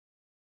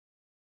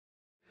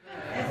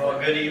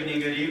good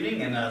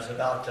evening, and it's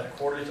about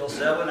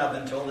 7:15. I've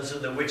been told this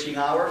is the witching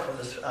hour for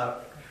this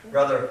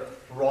rather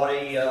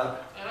rowdy,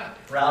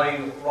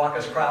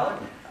 raucous crowd.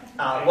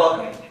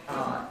 Welcome.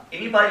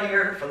 Anybody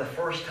here for the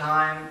first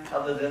time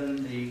other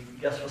than the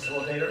guest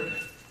facilitator?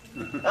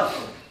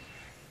 Oh,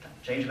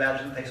 change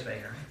badge and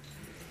pacemaker.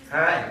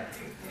 All right.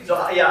 So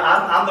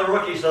I'm the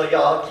rookie, so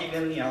y'all keep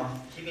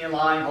me in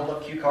line, hold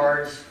up cue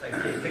cards,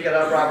 pick it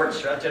up, Robert,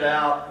 stretch it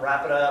out,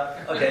 wrap it up.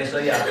 Okay, so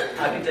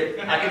I can take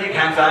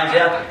hand signs,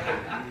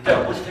 yeah.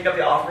 So let's take up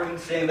the offering,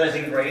 say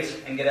Amazing Grace,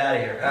 and get out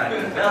of here. All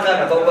right.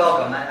 No, but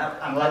welcome.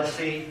 I'm glad to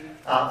see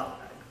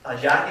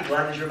Jackie.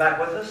 Glad that you're back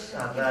with us.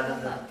 Glad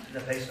that the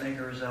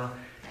pacemaker is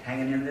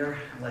hanging in there.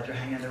 I'm glad you're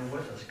hanging there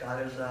with us.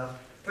 God is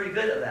pretty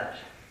good at that.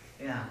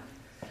 Yeah.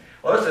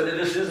 Well, listen,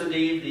 this is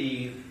indeed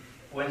the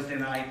Wednesday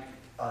night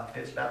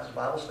Pitts Baptist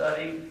Bible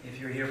Study. If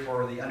you're here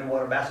for the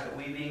underwater basket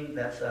weaving,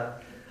 that's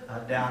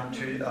down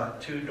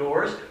two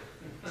doors.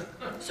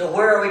 So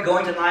where are we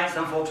going tonight?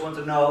 Some folks want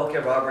to know, okay,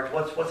 Robert,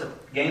 what's the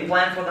game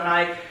plan for the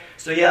night?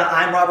 So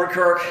I'm Robert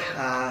Kirk.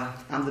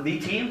 I'm the B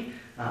team.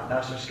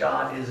 Pastor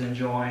Scott is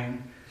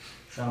enjoying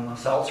some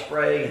salt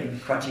spray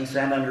and crunching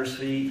sand under his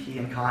feet. He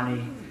and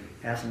Connie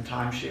have some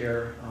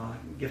timeshare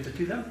gifted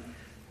to them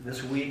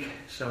this week.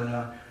 So in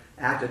an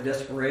act of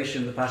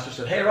desperation, the pastor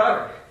said, "Hey,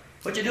 Robert,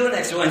 what you doing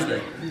next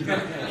Wednesday?"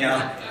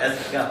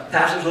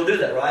 Pastors will do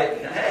that, right?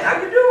 "Hey, how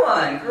you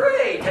doing?"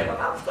 "Great. Take my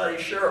Bible study."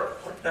 "Sure.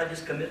 What did I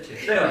just commit to?"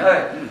 So, all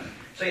right.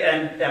 So,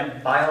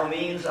 and by all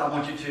means, I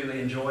want you to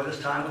enjoy this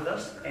time with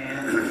us.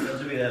 And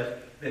those of you that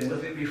have been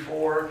with me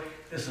before,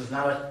 this is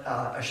not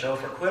a show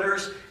for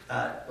quitters.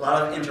 A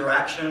lot of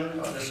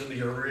interaction. This will be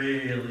a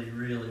really,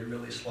 really,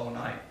 really slow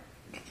night.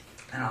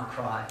 And I'll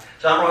cry.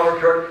 So I'm Robert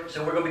Kirk.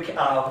 So we're going to be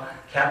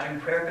capturing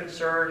prayer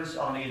concerns.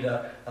 I'll need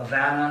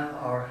Vanna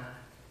or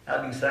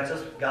not being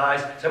sexist,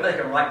 guys, somebody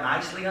that can write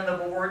nicely on the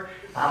board.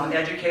 I'm an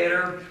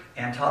educator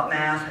and taught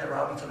math at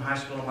Robinson High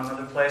School, among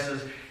other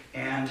places.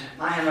 And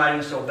my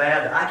handwriting is so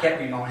bad that I can't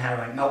read my own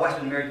handwriting. My wife's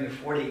been married to me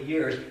for 48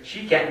 years.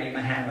 She can't read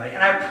my handwriting.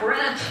 And I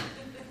print.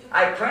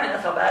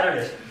 That's how bad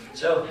it is.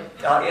 So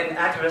in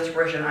act of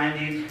desperation, I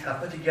need to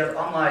put together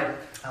all my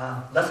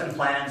lesson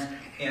plans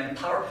in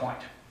PowerPoint.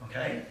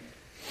 Okay?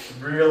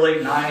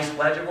 Really nice,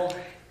 legible.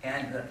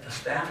 And the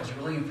staff was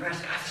really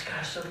impressed. God, this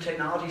guy's so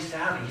technology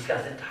savvy. He's got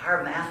his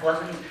entire math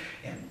lessons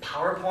in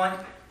PowerPoint,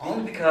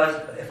 only because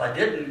if I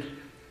didn't,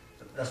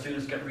 the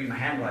students couldn't read my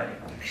handwriting.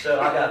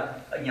 So I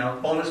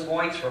got bonus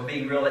points for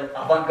being really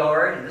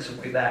avant-garde. And this was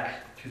way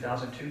back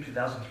 2002,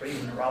 2003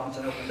 when the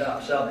Robinson opened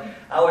up. So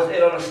I was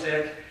it on a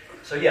stick.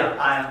 So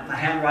my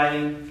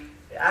handwriting.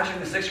 Actually,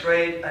 in the 6th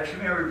grade, if you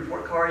remember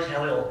report cards, you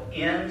had little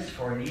N's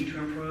for need to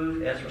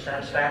improve, S for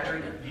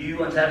satisfactory,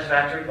 U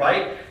unsatisfactory,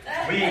 right?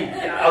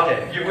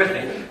 Okay, you're with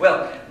me.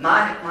 Well,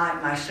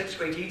 my 6th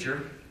grade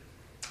teacher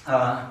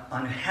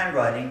on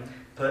handwriting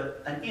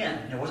put an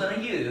N. It wasn't a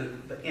U,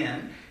 but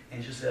N.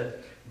 And she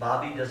said,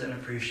 "Bobby doesn't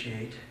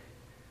appreciate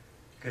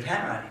good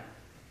handwriting."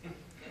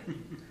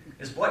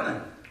 Ms.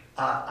 Boydman,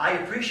 I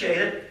appreciate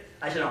it.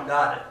 I just don't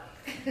got it.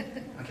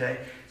 Okay?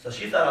 So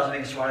she thought I was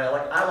being smart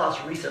aleck. I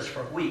lost recess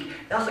for a week.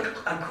 That was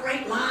a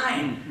great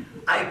line.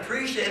 I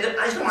appreciate it.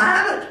 I just don't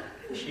have it.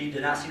 She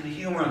did not see the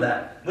humor of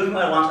that. Moving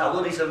right along, I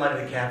will need somebody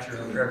to capture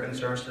the prayer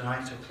concerns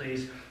tonight, so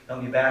please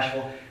don't be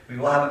bashful. We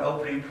will have an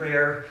opening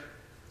prayer.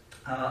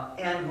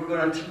 And we're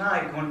going to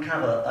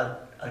kind of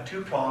a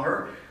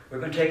two-pronger. We're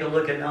going to take a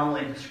look at not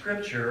only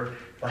Scripture,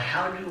 but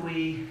how do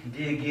we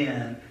dig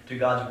in to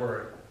God's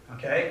Word.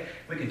 Okay?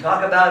 We can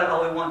talk about it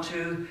all we want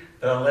to,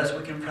 but unless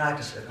we can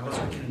practice it, unless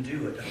we can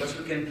do it, unless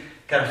we can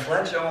kind of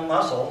flex our own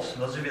muscles,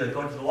 those of you that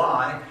go to the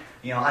Y,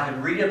 I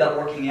can read about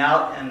working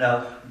out and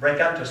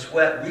break out into a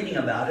sweat reading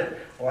about it,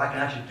 or I can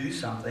actually do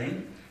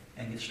something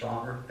and get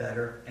stronger,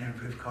 better, and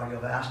improve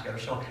cardiovascular.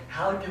 So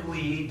how do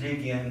we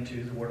dig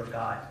into the Word of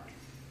God?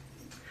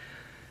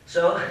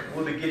 So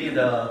we'll be getting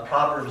into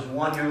Proverbs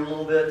 1 here a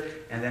little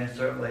bit, and then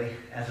certainly,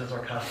 as is our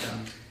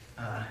custom,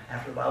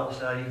 after the Bible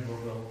study,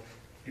 we'll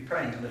be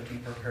praying and lifting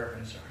for prayer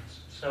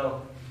concerns.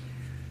 So,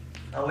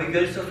 are we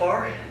good so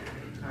far?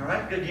 All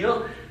right, good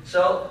deal.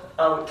 So,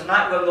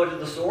 tonight we're going to go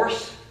to the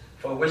source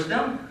for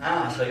wisdom.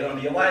 So you want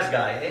to be a wise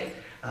guy, eh?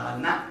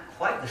 Not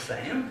quite the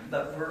same,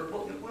 but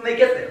we may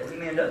get there. We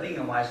may end up being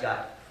a wise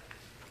guy.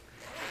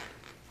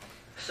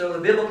 So the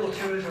biblical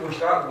truth we'll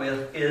start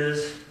with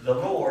is the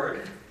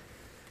Lord,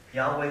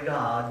 Yahweh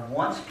God,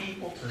 wants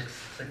people to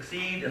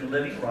succeed in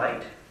living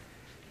right,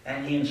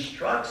 and He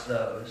instructs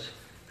those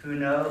who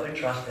know and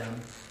trust Him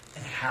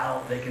and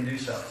how they can do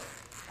so.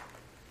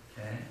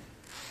 Okay?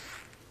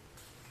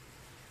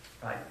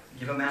 Right.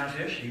 Give a man a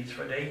fish, he eats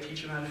for a day.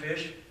 Teach a man to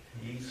fish,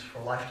 he eats for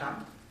a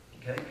lifetime.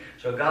 Okay?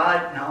 So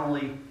God not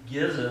only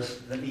gives us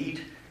the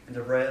meat and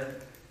the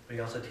bread, but He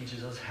also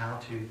teaches us how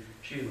to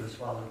chew as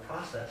well in the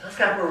process. That's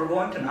kind of where we're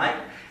going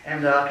tonight.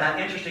 And kind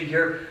of interesting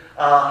here,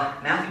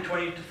 Matthew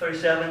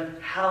 20-37,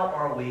 how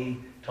are we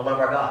to love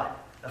our God?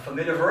 A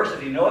familiar verse,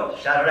 if you know it,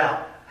 shout it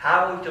out.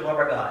 How are we to love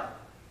our God?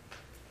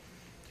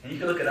 And you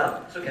can look it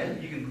up. It's okay.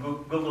 You can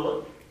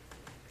Google it.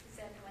 He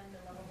said when to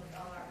love Him with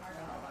all our heart,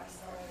 all our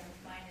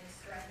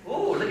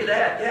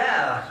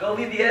Oh,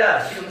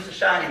 VBS. You Mr.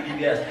 Shiny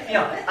VBS. You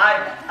know,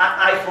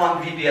 I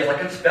flunked VBS. I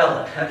couldn't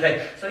spell it.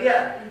 Okay. So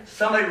yeah,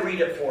 somebody read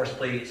it for us,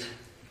 please.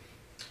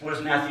 What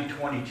does Matthew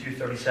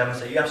 22:37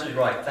 say? You're absolutely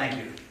right. Thank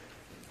you.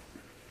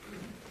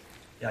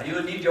 Yeah, you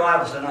would need your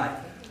Bibles tonight.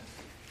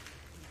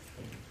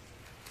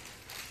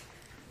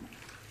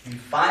 You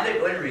find it,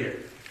 go ahead and read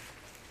it.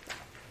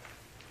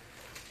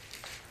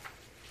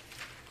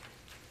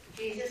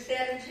 Jesus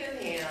said unto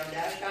him,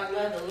 Thou shalt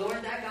love the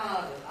Lord thy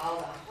God with all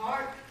thy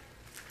heart,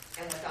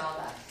 and with all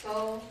thy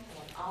soul, and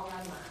with all thy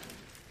mind.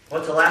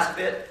 What's the last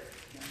bit?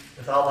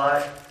 With all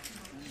thy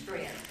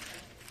Strength.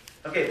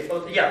 Okay,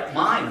 well, yeah,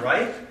 mind,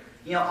 right?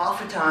 You know,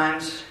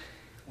 oftentimes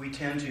we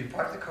tend to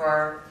park the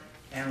car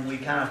and we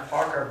kind of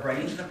park our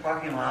brains in the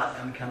parking lot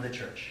and we come to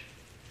church.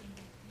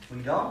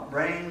 We don't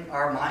bring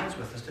our minds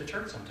with us to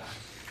church sometimes.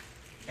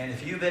 And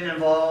if you've been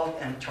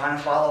involved in trying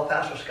to follow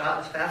Pastor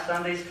Scott this past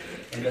Sundays,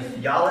 in the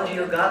theology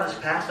of God this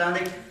past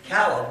Sunday,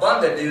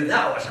 cowabunga, dude,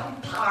 that was some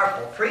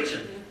powerful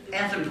preaching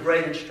and some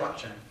great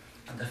instruction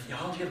on the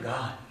theology of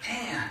God.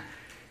 Man,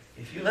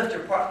 if you left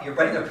your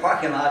brain in the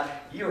parking lot,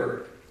 you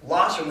were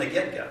lost from the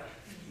get-go.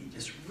 He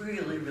just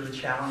really, really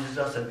challenges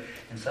us. And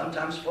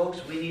sometimes,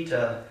 folks, we need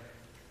to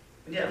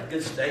have a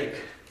good steak.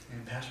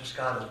 And Pastor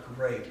Scott is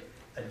great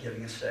at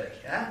giving a steak.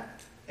 Yeah?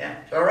 Yeah.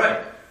 All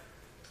right.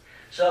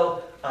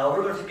 So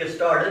we're going to get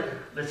started.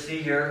 Let's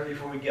see here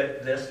before we get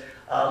to this.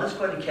 Let's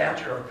go ahead and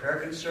capture our prayer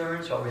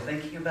concerns while we're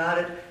thinking about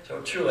it.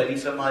 So truly, I need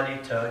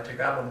somebody to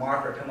grab a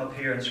marker, come up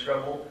here and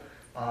scribble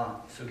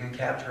so we can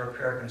capture our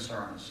prayer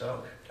concerns.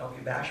 So don't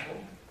be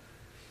bashful.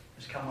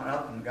 Just come on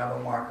up and grab a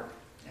marker.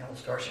 And we'll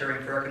start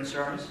sharing prayer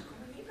concerns.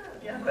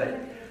 Yeah, but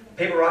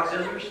paper, rock,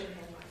 scissors.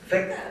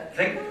 Think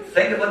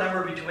of a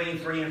number between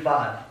 3 and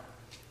 5.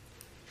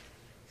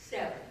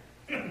 7.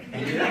 And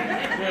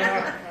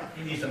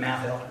you need some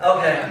math help.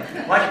 Okay.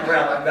 Why don't you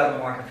grab the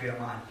marker if you don't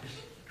mind? Just,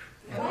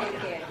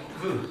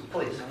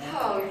 please.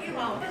 Oh, you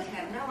all just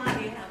have no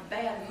idea how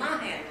bad my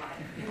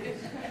handwriting is.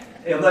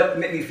 It'll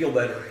make me feel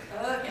better.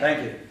 Okay.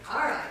 Thank you. All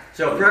right.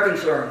 So prayer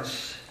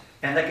concerns.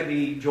 And that could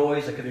be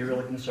joys, that could be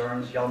really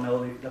concerns. Y'all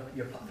know the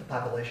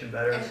population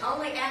better. And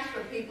only ask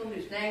for people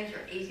whose names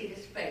are easy to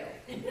spell.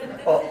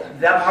 Oh,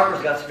 that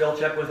marker's got spell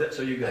check with it,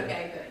 so you're good.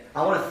 Okay, good.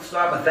 I want to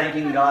start by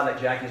thanking God that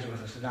Jackie's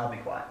with us, and now be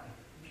quiet.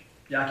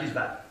 Jackie's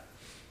back.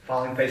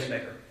 Following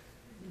pacemaker.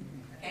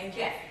 And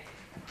Jackie.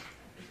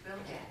 Spell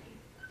Jackie.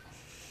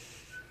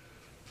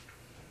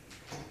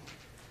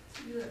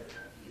 Beautiful,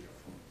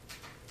 beautiful.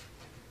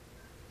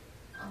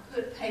 I'll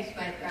put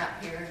pacemaker out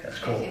here. That's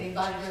in cool. case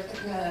anybody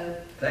doesn't know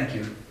Thank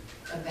you.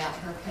 about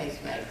her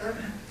pacemaker.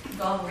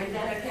 You all read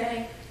that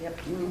okay? Yep.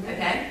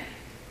 Okay?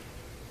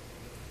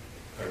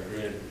 Our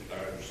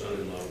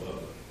son-in-law,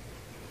 Bubba,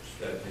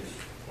 stepped his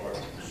heart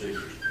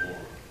procedures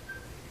tomorrow.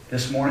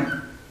 This morning?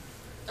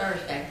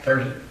 Thursday.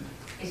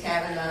 He's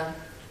having a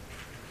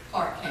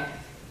heart cath.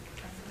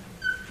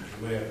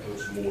 We may have to put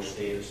some more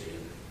stents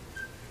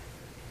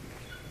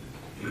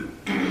in.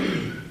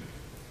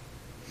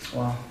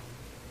 Wow.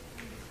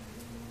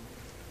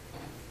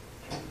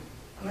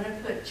 I'm going to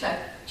put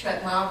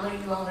Chuck Mobley.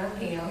 You all know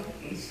him.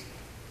 He's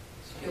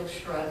still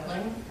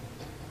struggling.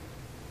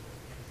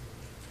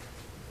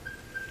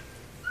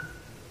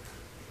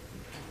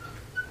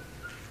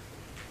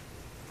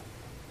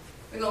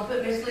 We're going to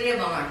put Miss Liv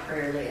on our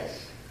prayer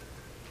list.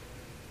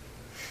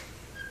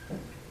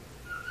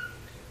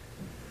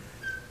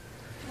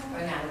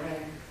 Run out of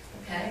room.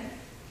 Okay?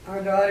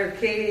 Our daughter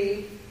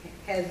Katie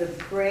had the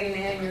brain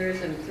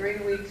aneurysm 3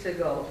 weeks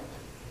ago.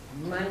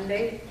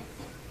 Monday.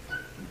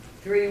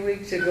 3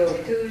 weeks ago,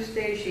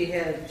 Tuesday, she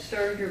had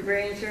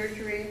brain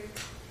surgery.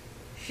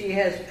 She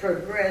has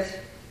progressed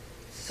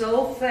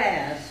so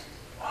fast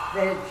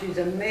that she's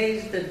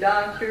amazed the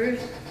doctors.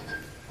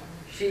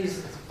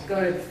 She's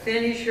going to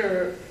finish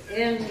her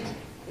in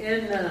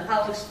the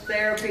house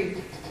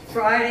therapy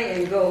Friday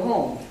and go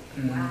home.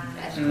 Wow,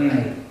 that's great.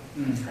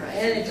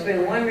 And it's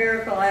been one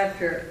miracle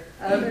after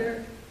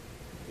other.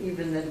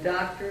 Even the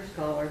doctors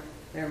call her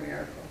their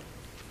miracle.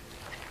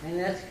 And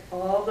that's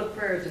all the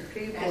prayers of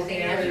people That's the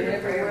here answer and to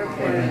prayer.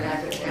 everywhere.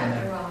 That's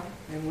exactly right.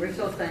 And we're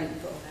so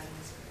thankful.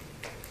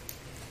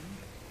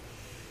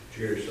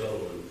 Jerry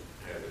Sullivan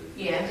having.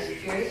 Yes,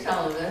 Jerry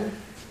Sullivan.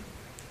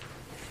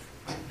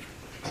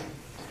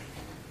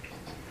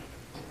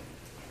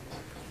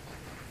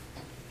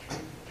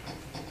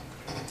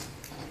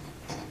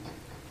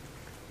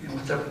 And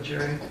what's up with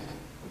Jerry?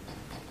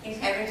 He's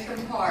having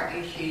some heart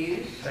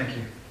issues. Thank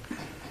you.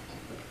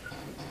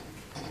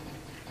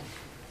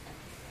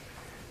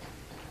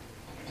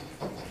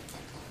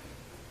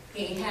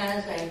 He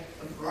has a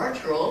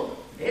virtual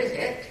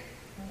visit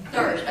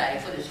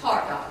Thursday with his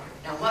heart doctor.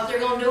 Now, what they're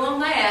going to do on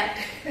that,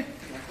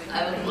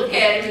 I would look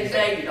at him and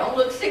say, "You don't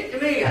look sick to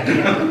me." I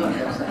guess is what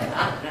they'll say.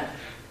 I don't know.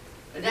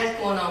 But that's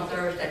going on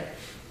Thursday.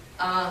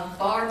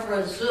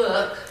 Barbara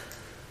Zook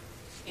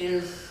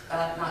is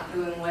not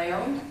doing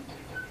well.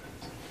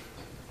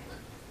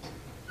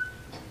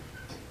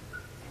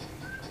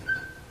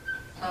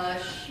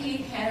 She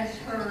has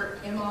her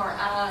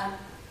MRI.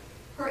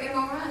 Her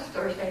MRI is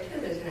Thursday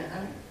too, isn't it,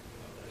 honey?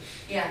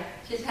 Yeah,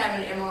 she's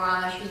having an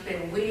MRI. She's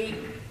been weak,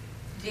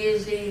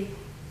 dizzy,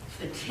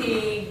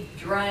 fatigued,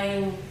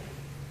 drained.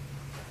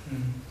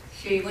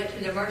 She went to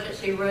the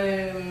emergency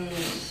room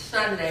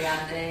Sunday, I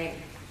think.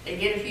 They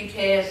did a few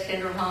tests,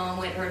 sent her home,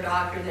 went to her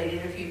doctor, they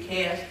did a few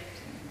tests.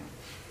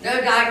 No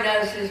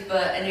diagnosis,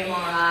 but an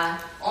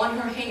MRI on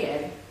her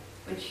head,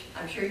 which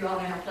I'm sure you all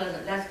know how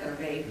pleasant that's going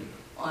to be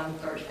on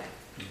Thursday.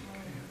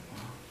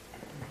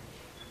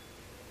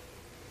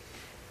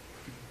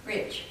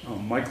 Rich.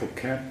 Michael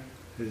Kemp,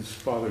 his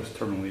father's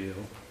terminally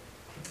ill.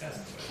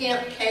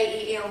 Kemp,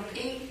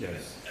 K-E-M-P.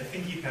 Yes. I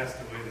think he passed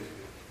away this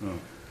week.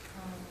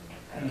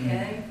 Oh.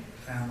 Okay.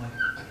 Family.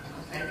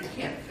 I'll say the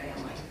Kemp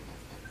family.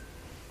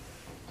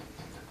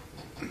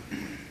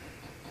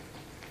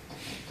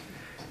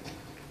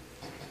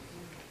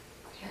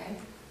 Okay.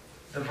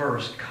 The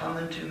verse, come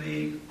unto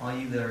me, all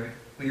you that are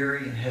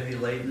weary and heavy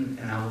laden,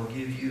 and I will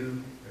give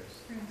you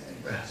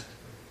rest.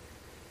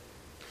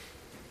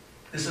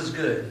 This is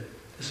good.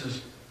 This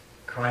is,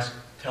 Christ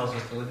tells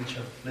us to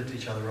lift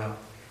each other up.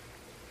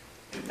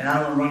 And I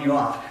don't want to run you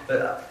off,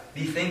 but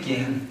be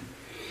thinking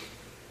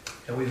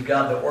that we've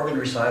got the organ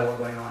recital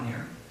going on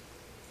here.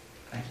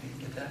 Thank you.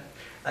 You get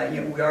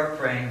that? We are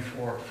praying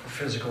for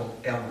physical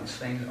ailments,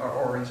 things, our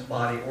organs,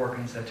 body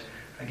organs that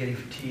are getting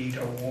fatigued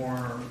or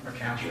worn or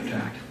cancer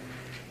attacked.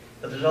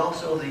 But there's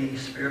also the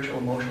spiritual,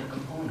 emotional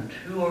component.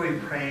 Who are we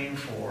praying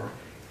for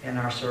in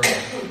our circle?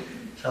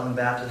 Southern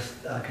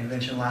Baptist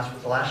Convention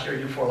last year,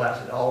 before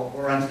last, it all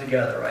runs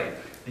together, right?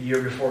 The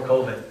year before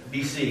COVID,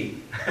 BC,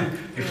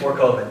 before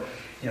COVID.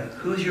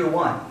 Who's your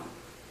one?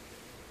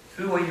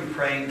 Who are you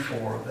praying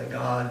for that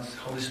God's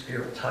Holy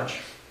Spirit will touch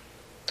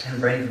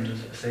and bring them to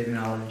the saving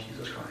knowledge of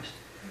Jesus Christ?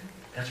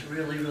 That's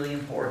really, really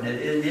important.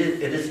 It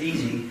is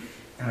easy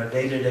in our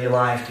day-to-day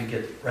life to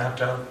get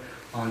wrapped up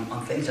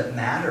on things that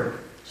matter.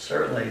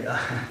 Certainly,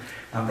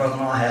 my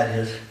brother-in-law had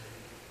his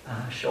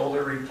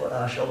shoulder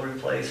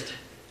replaced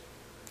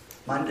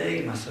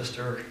Monday. My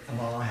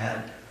sister-in-law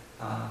had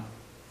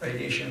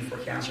radiation for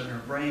cancer in her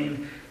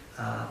brain.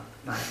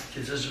 My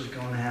kid sister's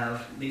going to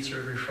have knee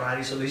surgery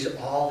Friday. So these are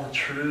all the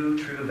true,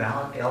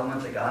 valid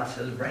ailments that God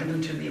says, bring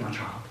them to me, my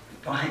child.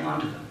 Don't hang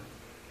on to them.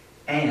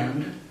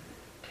 And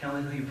tell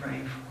me who you're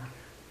praying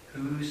for.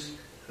 Who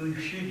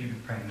should you be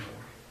praying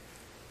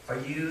for? Are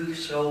you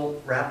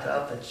so wrapped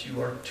up that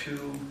you are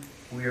too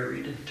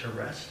wearied to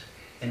rest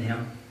in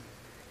Him?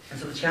 And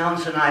so the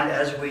challenge tonight,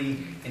 as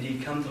we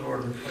indeed come to the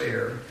Lord in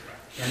prayer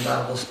and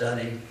Bible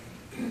study,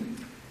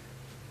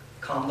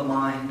 calm the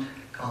mind,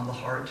 calm the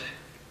heart,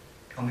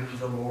 come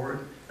before the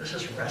Lord. Let's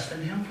just rest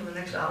in Him for the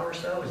next hour or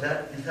so. Is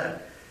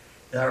that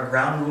our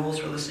ground rules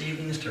for this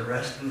evening, is to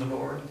rest in the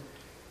Lord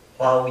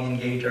while we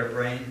engage our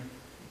brain?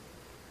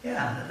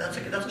 Yeah, that's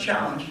a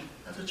challenge.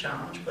 That's a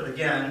challenge. But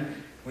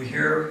again, we're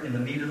here in the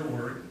meat of the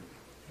Word,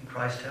 and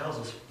Christ tells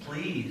us,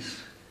 please,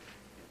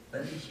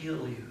 let me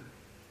heal you,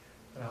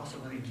 but also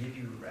let me give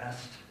you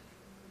rest.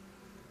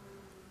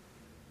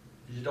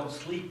 You don't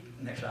sleep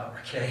the next hour,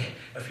 okay?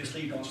 If you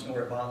sleep, don't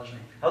snore, it bothers me.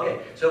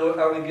 Okay, so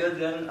are we good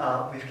then?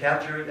 We've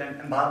captured,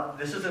 and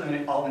this isn't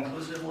an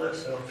all-inclusive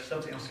list, so if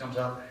something else comes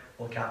up,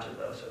 we'll capture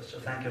those. So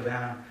thank you,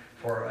 Vanna,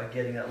 for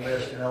getting that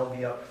list, and that'll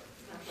be up.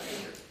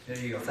 There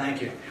you go, thank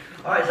you.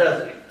 All right,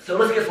 so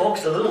let's get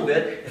focused a little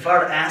bit. If I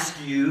were to ask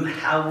you,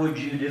 how would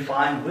you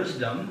define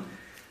wisdom?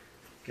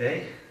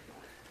 Okay?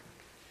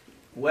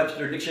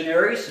 Webster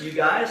dictionaries, you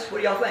guys, what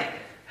do y'all think?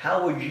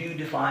 How would you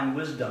define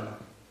wisdom?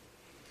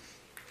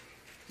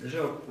 There's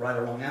no right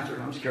or wrong answer.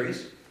 I'm just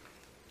curious.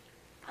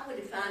 I would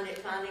define it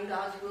finding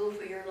God's will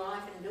for your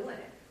life and doing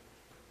it.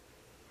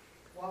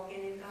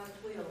 Walking in God's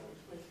will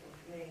is wisdom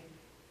for me.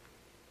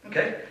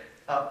 Okay.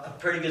 A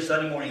pretty good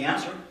Sunday morning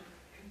answer.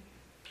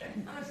 Okay.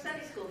 I'm a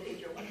Sunday school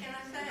teacher. What can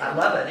I say? I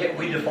love it.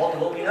 We default to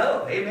what we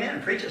know.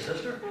 Amen. Preach it,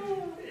 sister.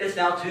 It's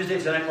now Tuesday,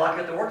 7 o'clock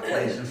at the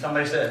workplace, and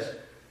somebody says,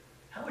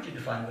 how would you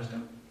define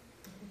wisdom?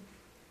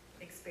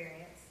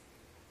 Experience.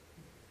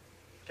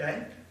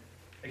 Okay.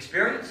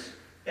 Experience?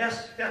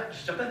 Yes. Yeah.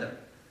 Just jump in there.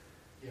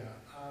 Yeah,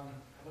 I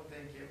would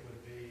think it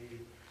would be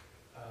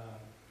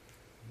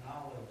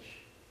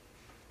knowledge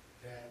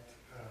that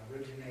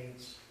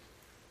originates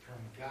from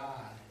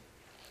God,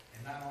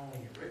 and not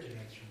only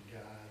originates from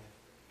God,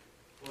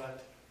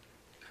 but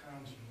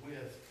comes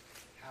with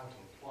how to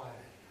apply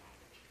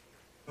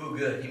that knowledge. Ooh,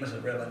 good. You must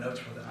have read my notes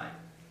for the night.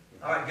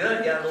 All right,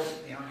 good. Yeah, a little,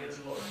 get us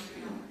a little.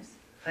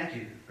 Thank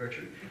you,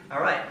 Gertrude. All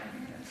right.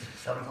 It's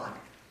 7 o'clock.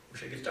 We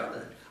should get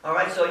started. All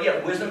right, so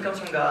yeah, wisdom comes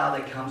from God.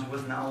 That comes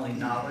with not only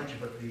knowledge,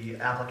 but the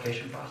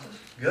application process.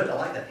 Good, I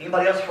like that.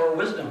 Anybody else for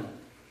wisdom?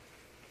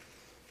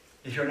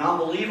 If you're a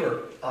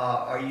non-believer,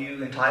 are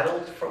you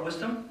entitled for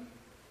wisdom?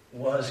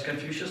 Was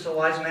Confucius a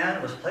wise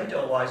man? Was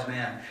Plato a wise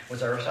man?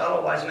 Was Aristotle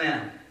a wise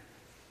man?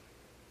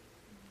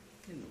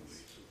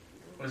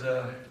 Was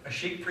a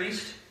Sikh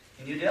priest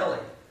in New Delhi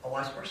a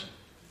wise person?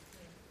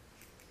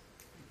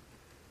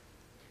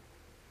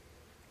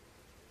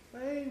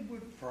 They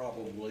would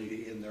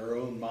probably, in their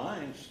own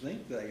minds,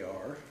 think they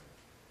are.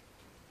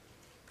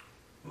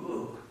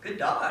 Ooh, good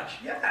dodge.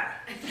 Yeah.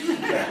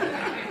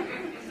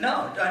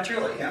 No,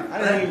 truly, yeah. I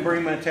didn't even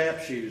bring my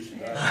tap shoes.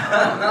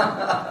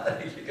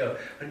 There you go.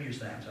 What did you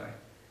say? I'm sorry.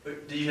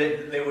 Did you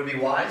say they would be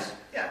wise?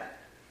 Yeah.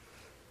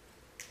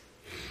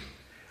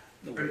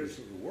 The ways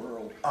of the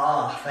world.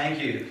 Ah,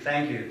 thank you,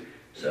 thank you.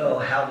 So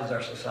how does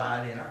our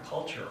society and our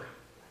culture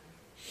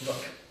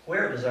look?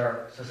 Where does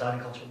our society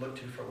and culture look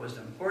to for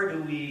wisdom? Where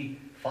do we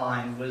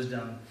find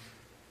wisdom?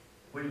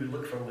 Where do we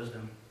look for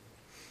wisdom?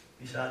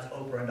 Besides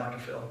Oprah and Dr.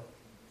 Phil.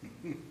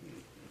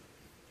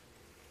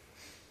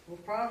 Well,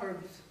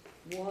 Proverbs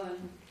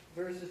 1,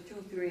 verses 2,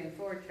 3, and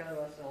 4 tell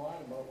us a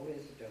lot about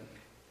wisdom.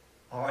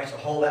 All right, so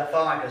hold that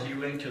thought as you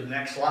link to the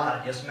next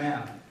slide. Yes,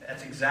 ma'am.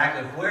 That's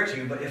exactly where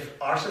to. But if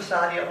our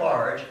society at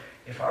large,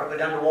 if I were to go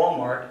down to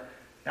Walmart,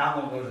 now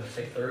I'm going to go to,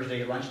 say,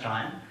 Thursday at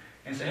lunchtime,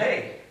 and say,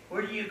 hey,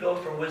 where do you go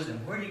for wisdom?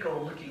 Where do you go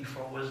looking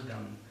for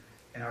wisdom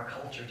in our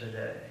culture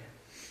today?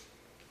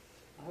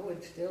 I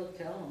would still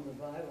tell them the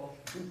Bible.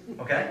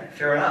 Okay,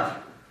 fair enough.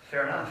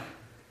 Fair enough.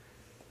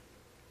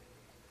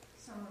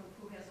 Someone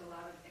who has a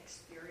lot of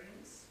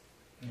experience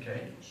Okay. that they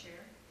can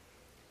share.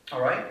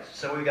 All right,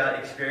 so we got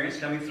experience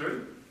coming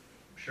through.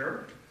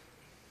 Sure.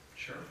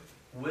 Sure.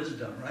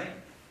 Wisdom, right?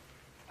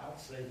 I would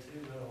say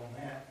too, though, on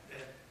that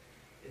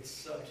it's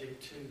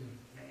subject to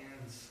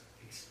man's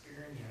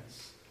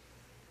experience,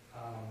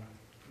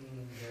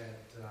 meaning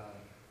that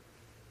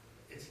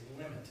it's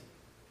limited,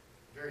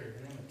 very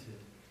limited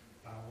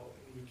by what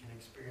we can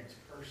experience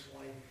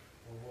personally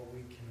or what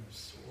we can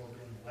absorb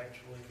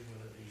intellectually,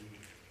 whether it be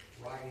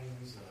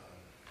writings,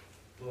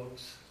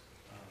 books,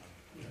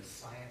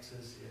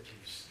 sciences that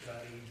you've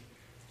studied,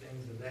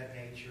 things of that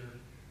nature.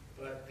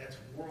 But that's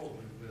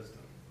worldly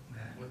wisdom.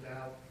 Okay.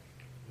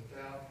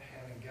 Without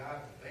having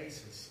got the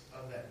basis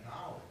of that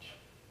knowledge,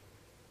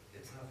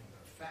 it's nothing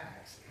but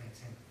facts and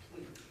it's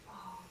incomplete.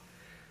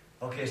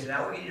 Okay, so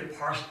now we need to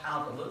parse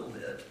out a little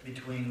bit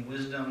between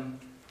wisdom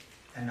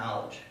and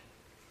knowledge.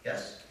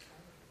 Yes?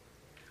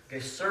 Okay,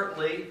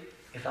 certainly,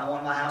 if I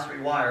want my house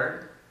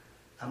rewired,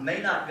 I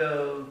may not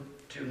go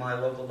to my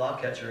local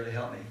dog catcher to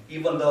help me.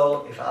 Even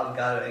though if I've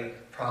got a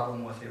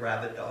problem with the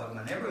rabbit dog in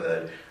my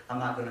neighborhood, I'm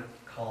not going to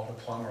call the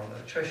plumber or the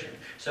electrician.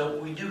 So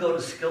we do go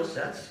to skill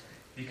sets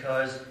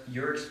because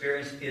your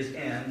experience is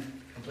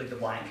in complete the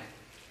blank.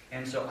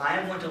 And so I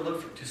am going to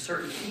look to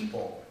certain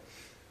people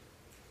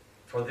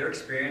for their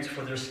experience,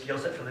 for their skill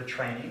set, for their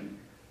training,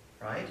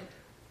 right?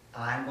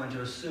 I'm going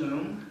to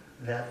assume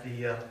that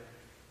the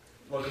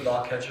local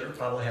dog catcher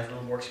probably has a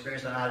little more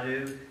experience than I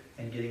do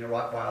in getting a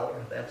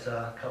Rottweiler that's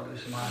cut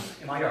loose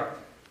in my yard.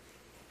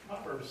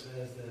 Proverbs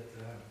says that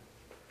the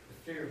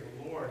fear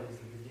of the Lord is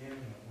the beginning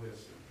of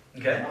wisdom.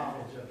 Okay. The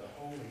knowledge of the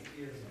holy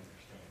is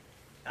understanding.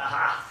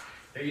 Aha!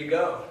 There you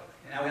go.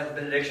 Now we have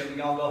the benediction. We're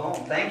going to go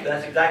home. Thank you.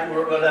 That's exactly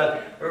where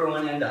we're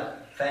going to end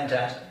up.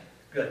 Fantastic.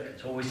 Good.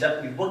 So we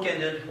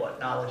bookended what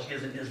knowledge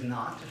is and is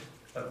not,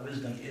 what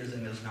wisdom is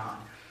and is not.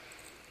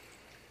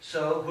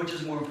 So, which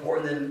is more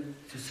important than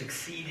to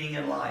succeeding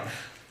in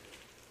life?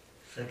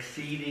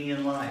 Succeeding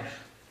in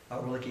life.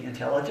 Are we looking at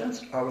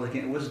intelligence? Or are we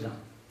looking at wisdom?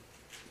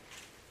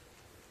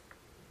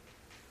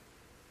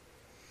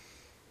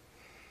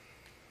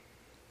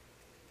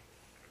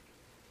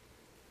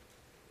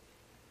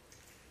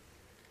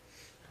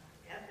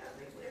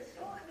 Definitely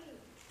wisdom. Well, I mean,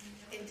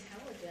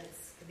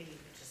 intelligence could be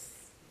just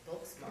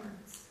book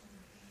smarts,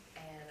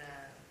 and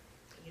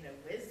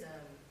wisdom.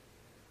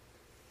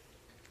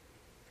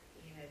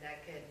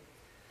 That could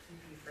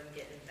keep you from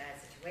getting in bad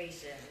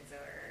situations,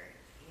 or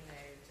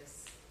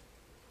just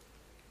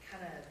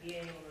kind of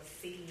being able to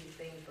see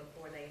things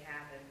before they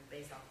happen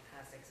based off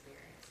past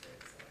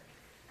experiences.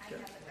 I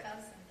have a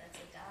cousin that's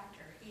a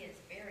doctor. He is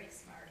very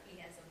smart.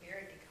 He has a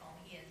very big home.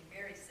 He is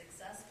very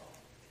successful.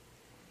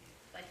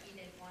 But he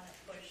didn't want to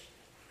push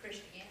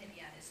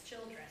Christianity on his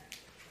children.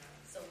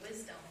 So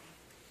wisdom,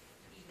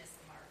 he missed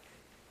the mark.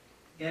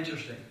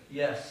 Interesting.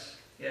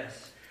 Yes.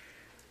 Yes.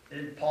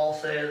 Did Paul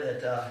say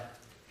that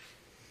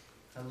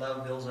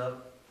love builds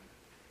up,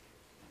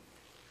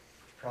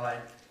 pride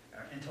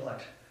or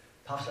intellect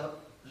puffs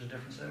up? There's a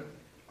difference there?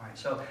 All right,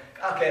 so,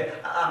 okay,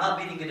 I'm not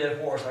beating a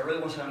dead horse. I really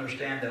want us to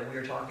understand that we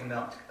are talking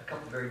about a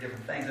couple of very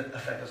different things that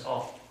affect us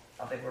all.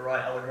 I think we're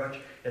right. I would rather,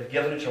 if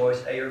given a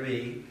choice, A or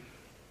B,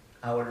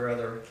 I would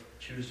rather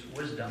choose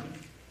wisdom.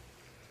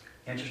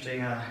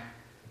 Interesting,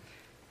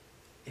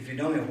 if you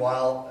know me a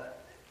while,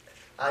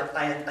 I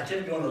tend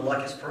to be one of the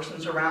luckiest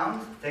persons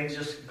around. Things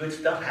just, good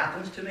stuff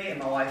happens to me, and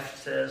my wife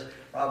says,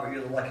 Robert,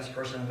 you're the luckiest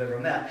person I've ever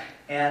met.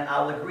 And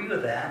I'll agree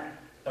with that,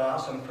 but I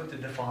also am quick to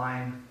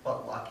define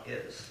what luck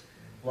is.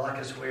 Luck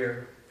is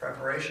where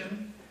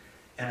preparation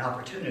and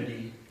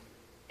opportunity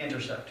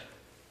intersect.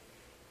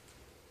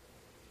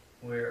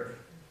 Where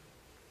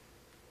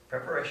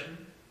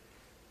preparation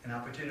and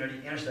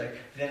opportunity intersect,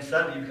 then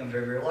suddenly you become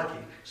very, very lucky.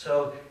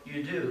 So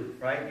you do,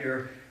 right?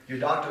 Your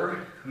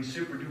doctor, who's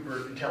super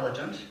duper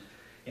intelligent,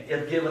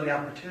 if given the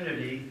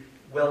opportunity,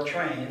 well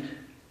trained,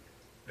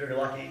 very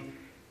lucky,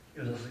 it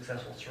was a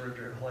successful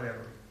surgery or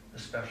whatever the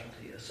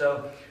specialty is.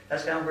 So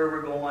that's kind of where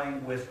we're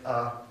going with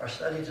our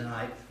study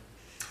tonight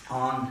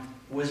on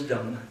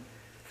wisdom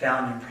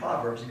found in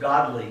Proverbs.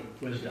 Godly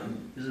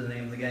wisdom is the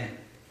name of the game.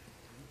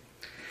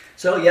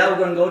 So yeah, we're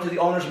going to go to the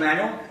owner's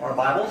manual, our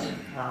Bibles.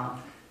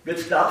 Good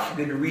stuff,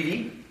 good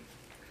reading.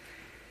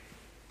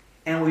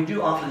 And we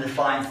do often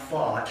define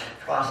thought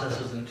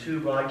processes in two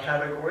broad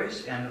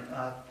categories, and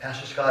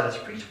Pastor Scott has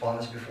preached upon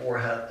this before,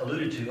 had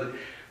alluded to it,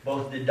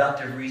 both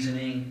deductive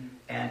reasoning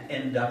and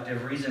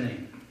inductive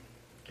reasoning.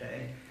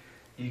 Okay?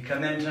 You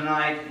come in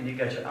tonight and you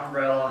got your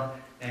umbrella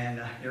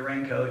and your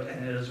raincoat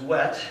and it is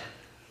wet.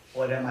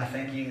 What am I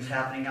thinking is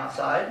happening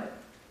outside?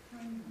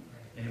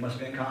 And you must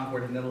be in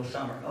Concord in the middle of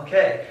summer.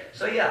 Okay,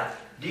 so yeah,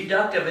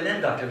 deductive and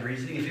inductive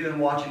reasoning. If you've been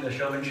watching the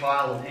show and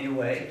trial in any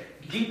way,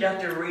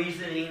 deductive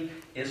reasoning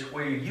is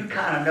where you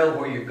kind of know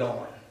where you're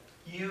going.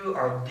 You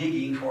are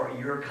digging for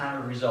your kind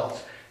of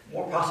results.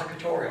 More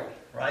prosecutorial,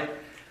 right?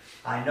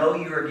 I know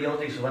you are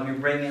guilty, so let me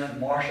bring in,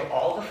 marshal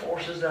all the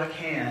forces that I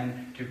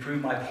can to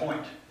prove my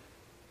point.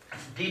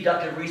 It's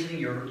deductive reasoning.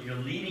 You're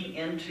leading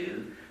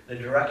into the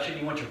direction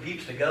you want your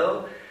peeps to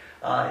go.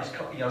 It's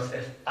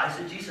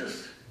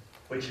eisegesis,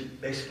 which is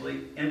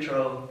basically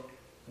intro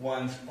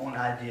one's own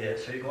idea.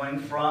 So you're going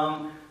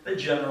from the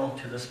general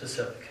to the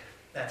specific.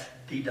 That's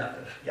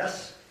deductive.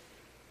 Yes?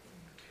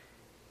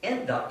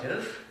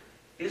 Inductive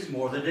is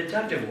more the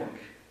detective work.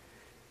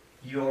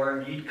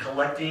 You're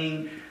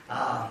collecting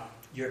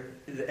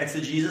the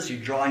exegesis,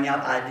 you're drawing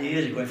out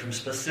ideas, you're going from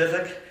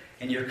specific,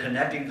 and you're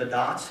connecting the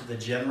dots to the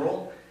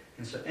general.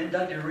 And so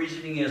inductive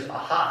reasoning is,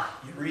 aha,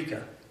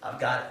 eureka, I've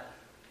got it.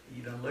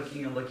 You've been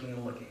looking and looking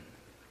and looking.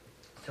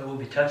 So we'll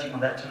be touching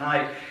on that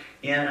tonight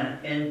in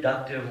an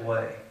inductive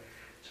way.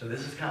 So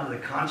this is kind of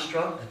the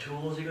construct, the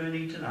tools you're going to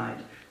need tonight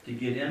to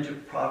get into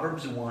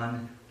Proverbs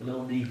 1 a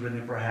little deeper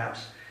than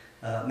perhaps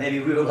maybe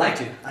we would like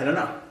to. I don't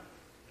know.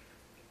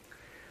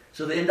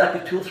 So the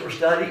inductive tools for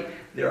study,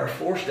 there are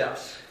 4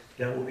 steps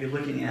that we'll be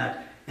looking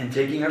at and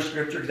taking our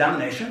scripture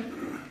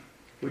examination,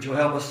 which will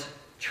help us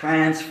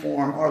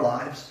transform our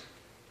lives,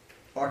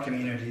 our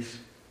communities,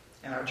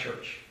 and our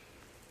church.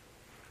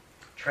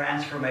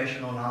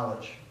 Transformational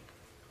knowledge,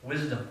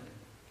 wisdom,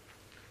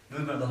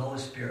 movement of the Holy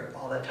Spirit,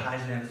 all that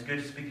ties in. It's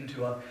good speaking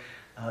to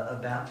a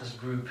Baptist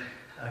group,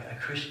 a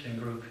Christian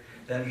group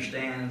that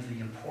understands the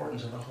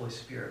importance of the Holy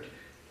Spirit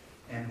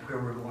and where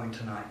we're going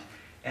tonight.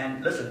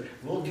 And listen,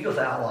 we'll deal with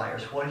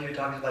outliers. What if you're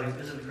talking about who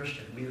isn't a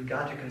Christian? We've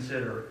got to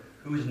consider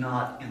who's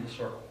not in the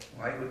circle,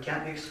 right? We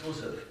can't be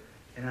exclusive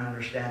in our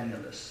understanding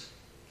of this.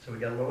 So we've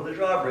got to lower the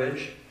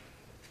drawbridge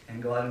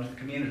and go out into the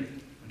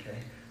community, okay?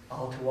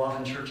 All too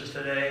often churches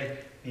today,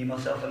 me,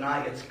 myself, and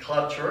I, it's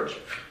club church.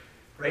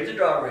 Raise the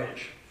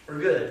drawbridge. We're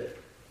good.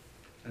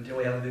 Until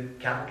we have a big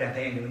capital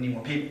campaign and we need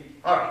more people.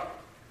 All right.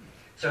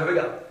 So here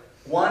we go.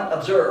 1,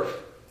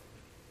 observe.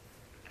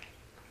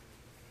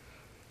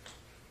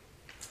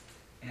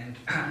 And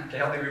to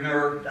help me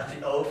remember, that's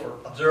the O for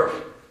observe.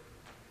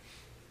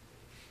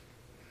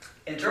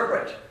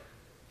 Interpret.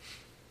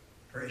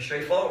 Very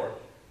straightforward.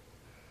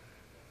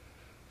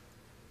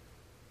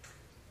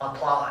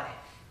 Apply.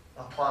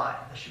 Apply.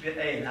 There should be an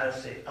A, not a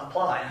C.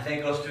 Apply. I think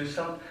it goes to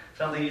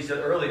something you said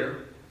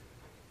earlier.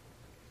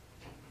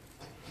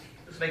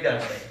 Let's make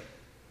that a C.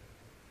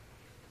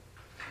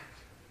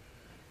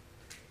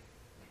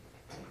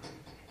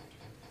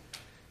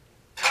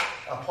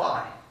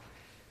 Apply.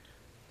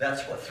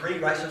 That's what, 3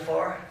 right so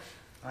far?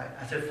 All right,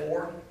 I said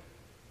 4.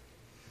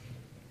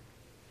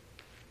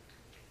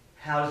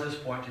 How does this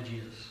point to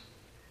Jesus?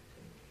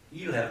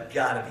 You have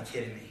got to be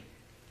kidding me.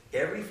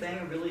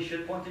 Everything really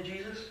should point to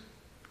Jesus?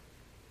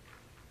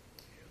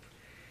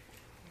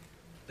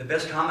 The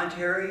best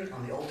commentary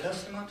on the Old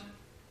Testament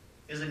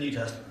is the New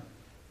Testament.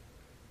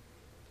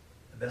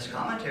 The best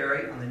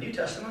commentary on the New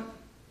Testament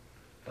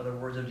are the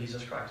words of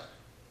Jesus Christ.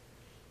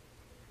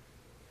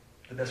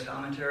 The best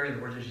commentary on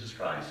the words of Jesus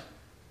Christ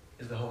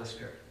is the Holy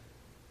Spirit.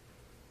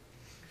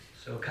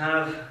 So kind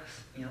of,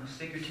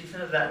 sink your teeth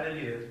into that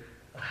milieu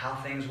of how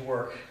things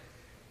work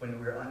when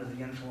we're under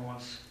the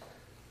influence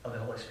of the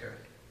Holy Spirit.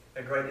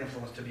 A great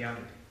influence to be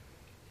under.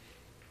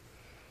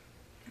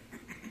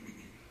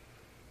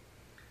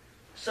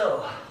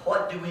 So,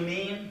 what do we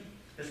mean?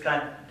 Just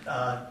kind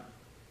of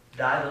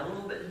dive a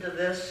little bit into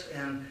this,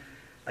 and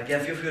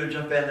again, feel free to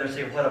jump in there and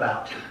say, what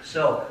about?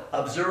 So,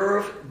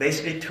 observe,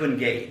 basically to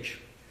engage.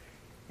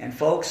 And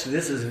folks,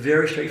 this is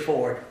very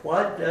straightforward.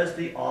 What does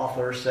the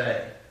author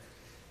say?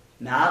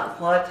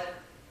 Not what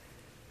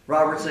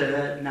Robert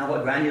said, not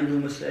what Granny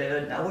Loomis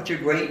said, not what your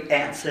great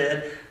aunt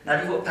said, not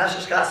even what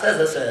Pastor Scott says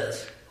it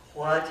says.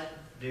 What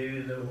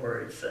do the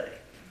words say?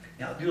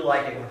 Now, I do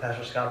like it when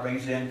Pastor Scott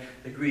brings in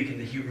the Greek and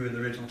the Hebrew in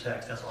the original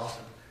text. That's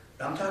awesome.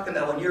 But I'm talking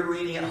about when you're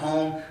reading at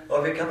home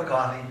over a cup of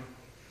coffee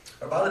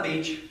or by the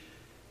beach.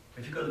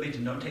 If you go to the beach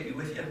and don't take me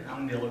with you,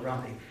 I'm going to be a little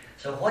grumpy.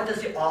 So what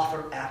does the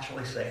author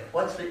actually say?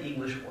 What's the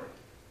English word?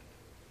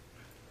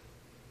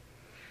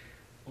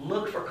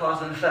 Look for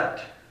cause and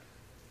effect.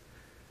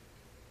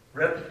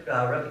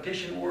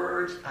 Repetition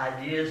words,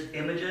 ideas,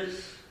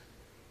 images,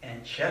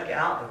 and check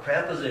out the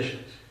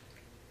prepositions.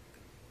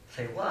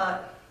 Say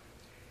what?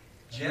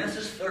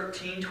 Genesis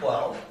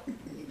 13:12.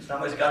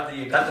 Somebody's got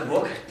the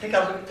book. Take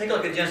a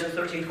look at Genesis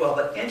 13:12.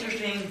 But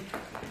interesting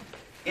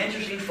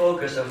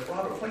focus of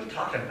Robert. What are you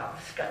talking about?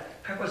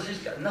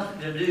 Preposition's got nothing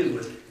to do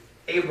with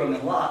Abram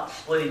and Lot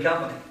splitting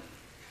company.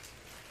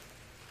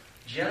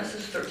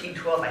 Genesis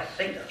 13:12. I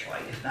think that's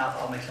right. If not,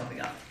 I'll make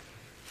something up.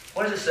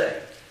 What does it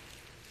say?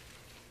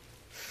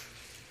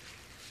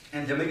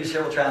 And there may be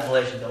several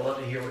translations. I'd love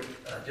to hear what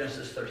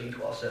Genesis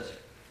 13:12 says.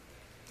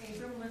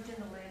 Abram lived in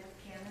the land of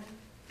Canaan,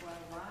 while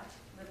Lot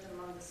lived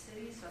among the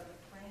cities of the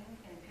plain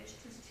and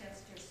pitched his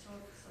tents near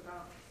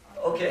Sodom.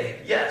 Okay,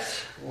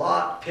 yes.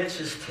 Lot pitched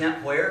his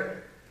tent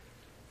where?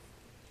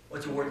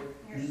 What's the word?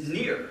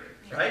 Near,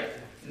 right?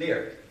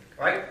 Near,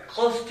 right?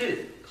 Close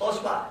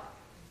by.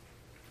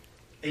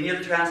 Any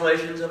other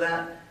translations of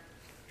that?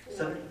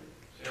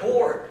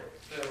 Toward.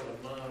 Settled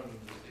among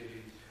the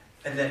cities.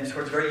 And then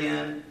towards the very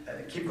end,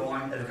 keep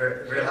going, at the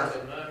very last.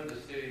 Settled among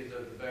the cities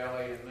of the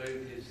valley and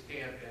moved his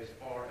camp as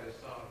far as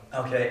Sodom.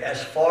 Okay,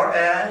 as far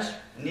as,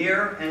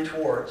 near, and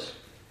towards.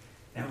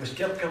 And we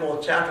skip a couple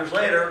of chapters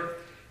later,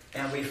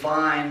 and we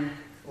find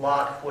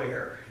Lot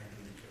where?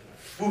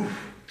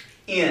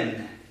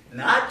 In.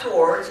 Not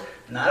towards,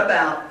 not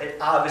about. It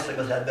obviously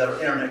must have better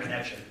internet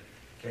connection.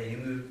 Okay, he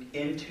moved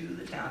into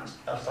the town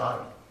of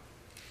Sodom.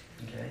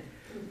 Okay?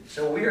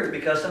 So weird,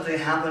 because something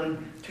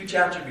happened 2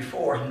 chapters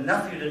before,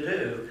 nothing to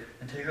do,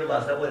 until you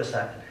realize that, wait a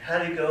second, how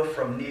do you go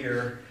from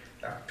near,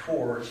 or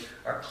towards,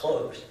 or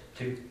close,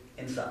 to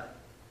inside?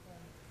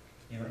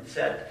 It's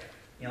said,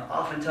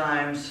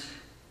 oftentimes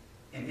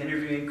in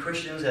interviewing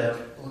Christians that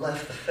have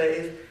left the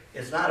faith,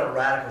 it's not a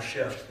radical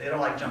shift. They don't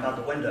like jump out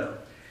the window.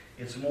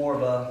 It's more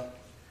of a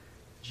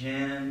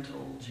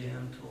gentle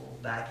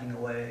backing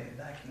away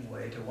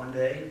to one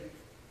day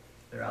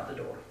they're out the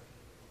door.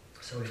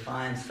 So we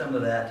find some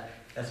of that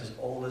that's as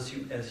old as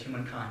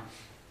humankind.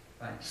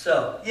 Right?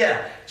 So,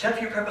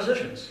 check your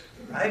prepositions.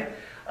 Right?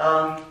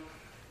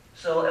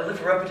 So, and look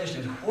for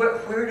repetitions.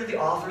 Where do the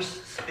authors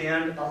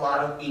spend a lot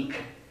of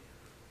ink?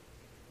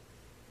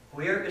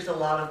 Where is a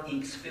lot of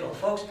ink spilled?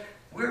 Folks,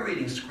 we're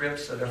reading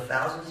scripts that are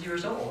thousands of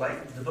years old,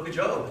 right? The book of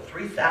Job,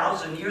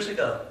 3,000 years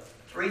ago.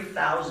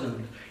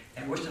 3,000.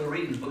 And we're still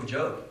reading the book of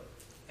Job.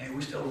 And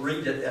we still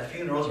read it at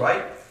funerals,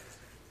 right?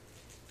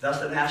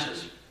 Dust and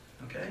ashes.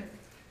 Okay?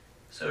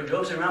 So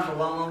Job's been around for a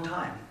long, long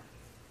time.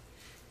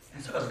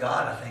 And so is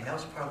God, I think. That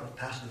was part of the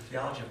passage of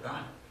theology of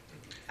God.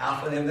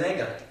 Alpha and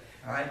Omega.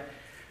 All right?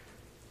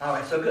 All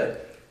right, so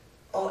good.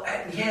 Oh,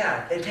 and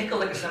take a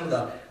look at some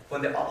of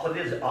what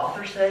does the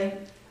author say?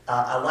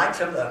 I like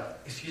some of the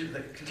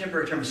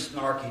contemporary terms,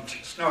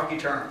 snarky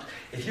terms.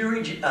 If you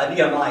read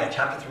Nehemiah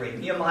chapter 3,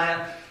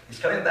 Nehemiah is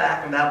coming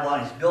back from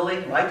Babylon. He's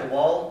building, the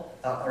wall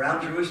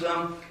around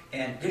Jerusalem.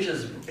 And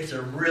it's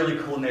a really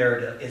cool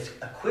narrative. It's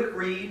a quick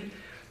read,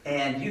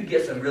 and you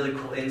get some really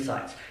cool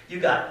insights.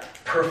 You got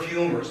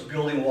perfumers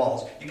building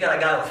walls. You got a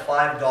guy with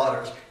 5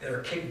 daughters that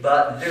are kick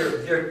butt, and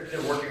they're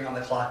working on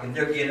the clock, and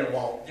they're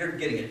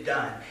getting it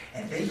done.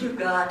 And then you've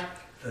got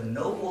the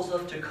nobles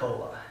of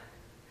Tekoa.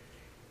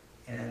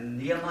 And in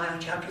Nehemiah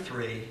chapter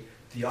 3,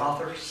 the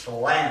author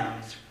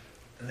slams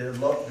the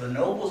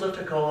nobles of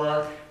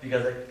Tekoa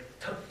because the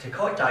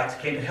Tekoites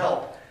came to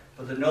help,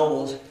 but the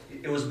nobles,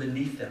 it was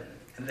beneath them,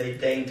 and they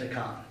deigned to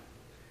come.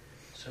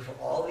 So for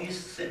all these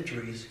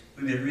centuries,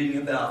 we've been reading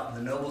about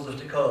the nobles of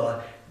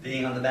Tekoa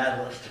being on the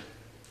bad list.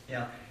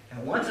 And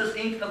once it's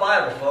inked in the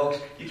Bible, folks,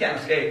 you can't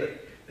escape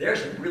it. There are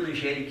some really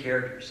shady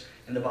characters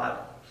in the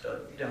Bible. So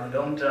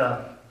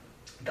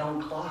don't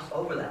gloss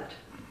over that.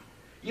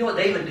 You know what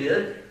David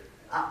did?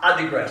 I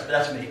digress, but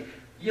that's me.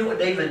 You know what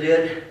David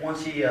did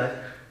once he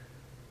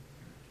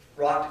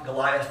rocked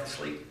Goliath to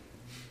sleep?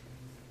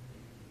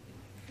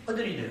 What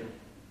did he do?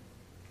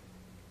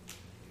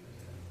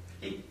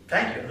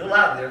 Thank you. A little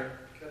loud there.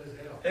 Cut his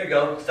head off. There you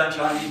go.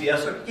 Sunshine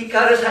PBS. He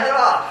cut his head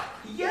off.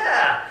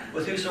 Yeah.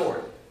 With whose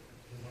sword?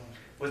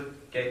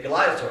 With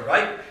Goliath's sword,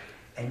 right?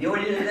 And you know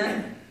what he did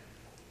then?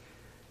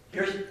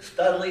 Here's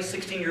studly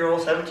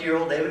 16-year-old,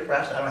 17-year-old David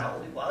Preston. I don't know how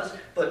old he was,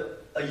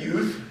 but a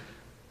youth,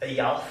 a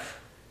Yalf,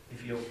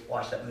 if you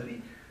watch that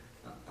movie.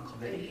 Uncle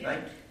Benny,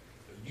 right?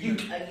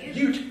 Ute. Thank you.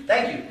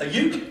 A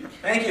Ute.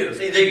 Thank you.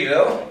 See, there you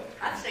go.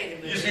 I've seen the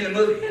movie. You've seen the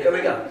movie. There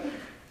we go.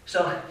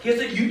 So here's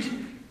a Ute.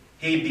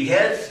 He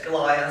beheads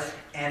Goliath,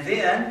 and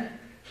then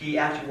he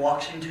actually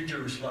walks into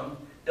Jerusalem,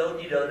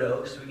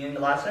 do-de-do-do, swinging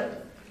Goliath's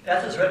head.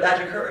 That's his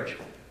badge of courage.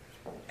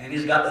 And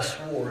he's got a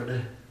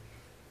sword.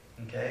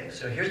 Okay,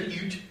 so here's a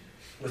Ute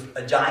with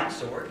a giant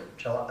sword.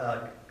 He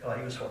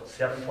was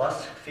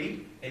 7+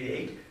 feet, maybe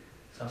 8.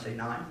 Some say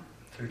 9.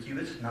 3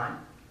 cubits, 9.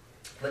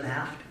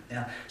 1.5.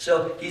 Yeah.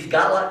 So he's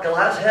got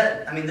Goliath's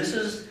head. I mean, this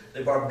is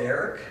the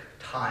barbaric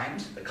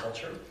times, the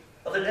culture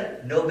of the day.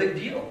 No big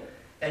deal.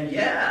 And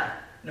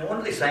no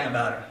wonder they sang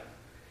about it.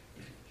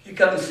 If you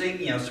come and sing,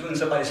 swing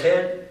somebody's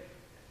head,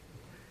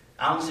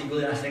 I don't see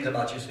really nice things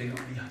about you, so you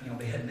don't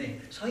behead me.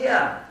 So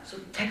so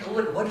take a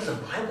look at what does the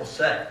Bible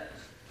say.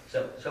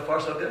 So far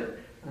so good.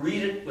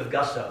 Read it with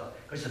gusto,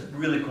 because there's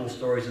really cool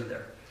stories in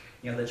there.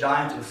 The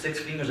giants with 6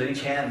 fingers in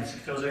each hand and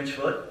 6 toes in each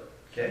foot.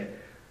 Okay.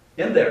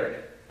 In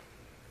there.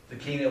 The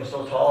king that was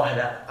so tall had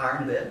that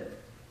iron bed.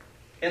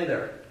 In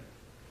there.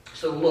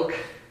 So look,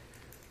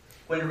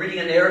 when reading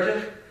a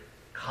narrative,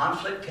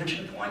 conflict,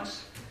 tension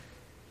points,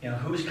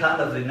 who's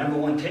kind of the number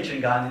one tension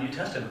guy in the New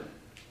Testament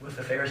with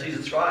the Pharisees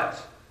and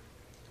scribes?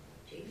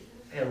 Jesus.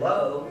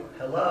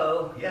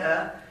 Hello,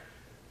 yeah.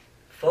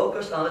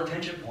 Focus on the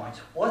tension points.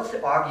 What's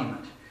the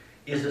argument?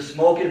 Is it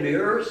smoke and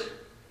mirrors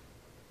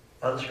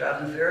by the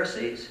scribes and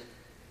Pharisees?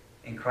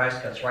 And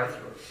Christ cuts right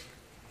through it.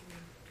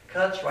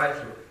 Cuts right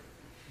through it.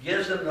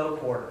 Gives them no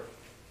quarter.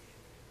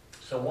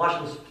 So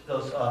watch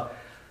those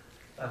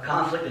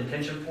conflict and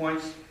tension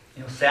points.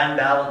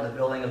 Sanballat, the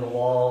building of the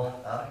wall.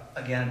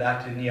 Again,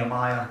 back to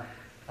Nehemiah.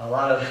 A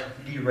lot of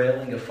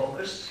derailing of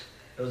focus.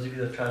 Those of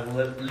you that try to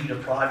lead a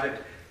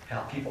project,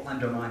 how people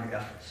undermine your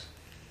efforts.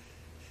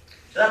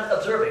 So that's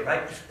observing,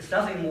 right? It's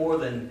nothing more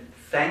than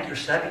thank your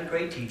second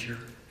grade teacher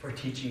for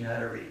teaching you how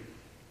to read.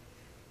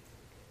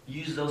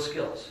 Use those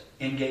skills.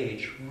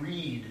 Engage.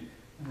 Read.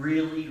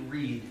 Really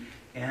read.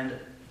 And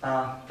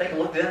take a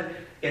look then.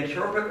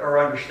 Interpret or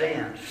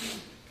understand.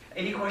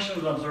 Any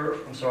questions on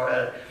observe? I'm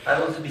sorry. I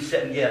don't want to be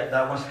sitting yet.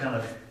 I want to kind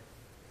of...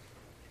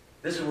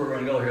 This is where we're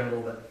going to go here in a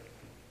little bit.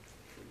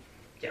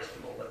 Yes,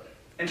 a little bit.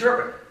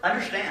 Interpret.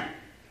 Understand.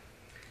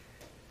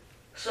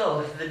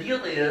 So the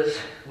deal is,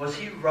 was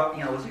he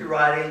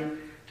writing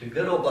to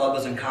good old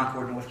Bubba's in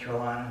Concord, North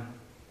Carolina?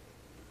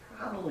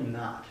 Probably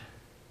not.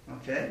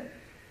 Okay?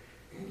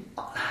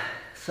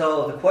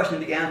 So the question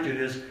to be answered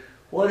is,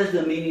 what is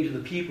the meaning to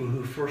the people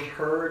who first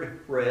heard,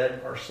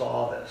 read, or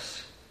saw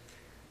this?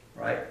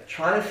 Right?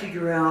 Try to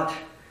figure out,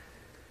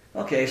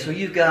 okay, so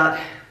you've got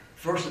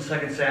 1st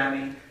and 2nd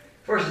Samuel,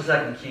 1st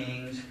and 2nd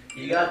Kings.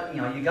 You got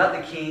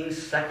the king's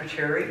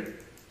secretary.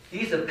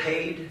 He's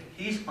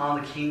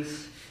on the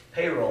king's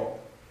payroll.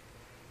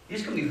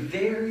 He's going to be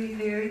very,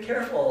 very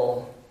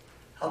careful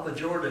how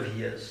pejorative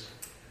he is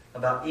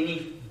about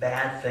any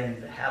bad thing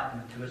that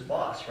happened to his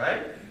boss,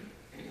 right?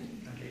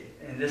 Okay,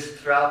 and this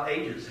throughout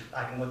ages.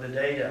 I can with the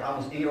day to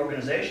almost any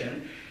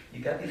organization,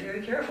 you got to be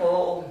very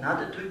careful not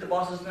to tweak the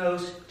boss's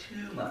nose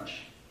too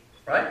much,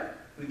 right?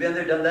 We've been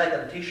there, done that,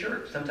 got the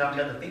t-shirt, sometimes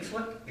got the pink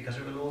slip because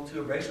we were a little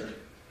too abrasive.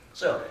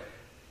 So,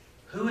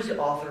 who is the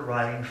author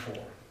writing for?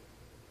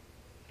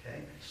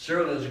 Okay,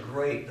 Cyril is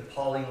great, the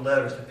Pauline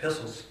letters, the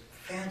epistles,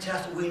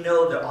 fantastic. We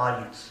know the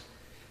audience.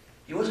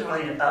 He wasn't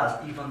writing to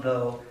us, even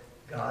though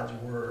God's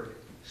word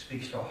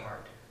speaks to our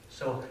heart.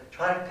 So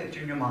try to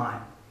picture in your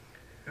mind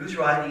who's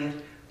writing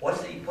it.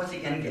 What's the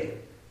end game?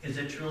 Is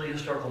it truly a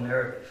historical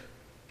narrative?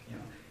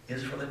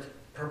 Is it for the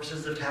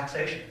purposes of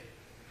taxation?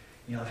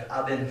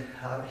 I've been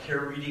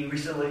here reading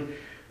recently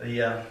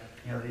the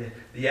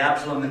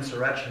Absalom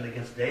insurrection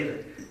against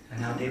David,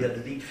 and how David had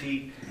the beat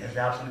feet as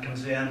Absalom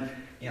comes in,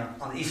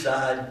 on the east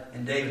side,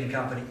 and David and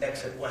company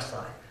exit west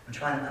side. I'm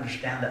trying to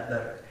understand that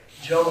better.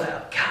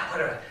 Joab,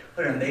 God,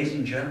 what an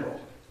amazing general.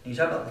 And you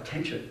talk about the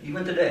tension,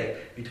 even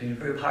today, between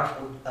very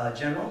powerful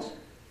generals.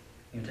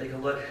 You take a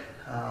look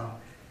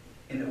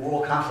in the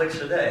world conflicts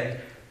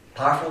today,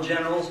 powerful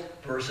generals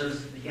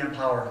versus the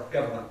in-power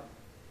government.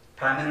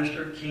 Prime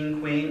Minister,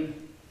 King,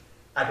 Queen.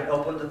 I could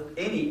open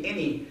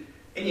any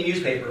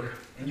newspaper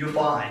and you'll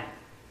find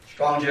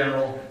strong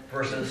general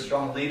versus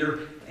strong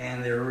leader,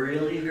 and they're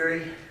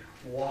really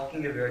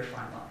walking a very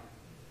fine line.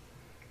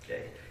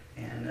 Okay,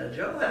 and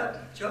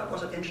Joab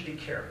was an interesting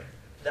character.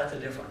 That's a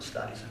different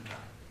study sometime.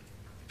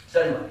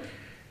 So anyway,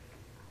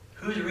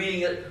 who's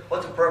reading it?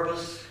 What's the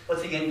purpose?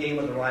 What's the end game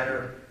of the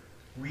writer?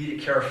 Read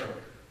it carefully.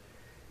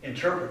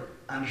 Interpret.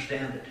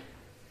 Understand it.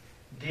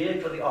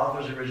 Dig for the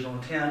author's original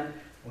intent.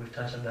 We've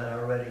touched on that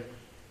already.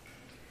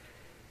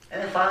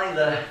 And then finally,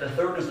 the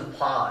third is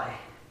apply.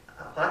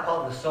 What I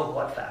call it the so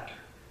what factor.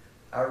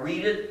 I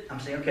read it, I'm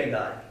saying, okay,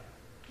 God.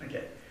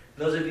 Okay.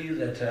 Those of you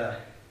that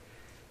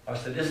are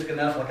sadistic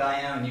enough like I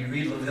am and you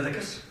read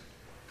Leviticus,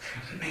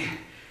 man,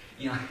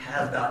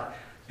 has about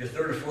your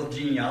third or fourth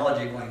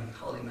genealogy going,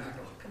 holy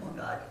mackerel, come on,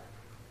 God.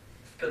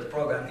 Let's get the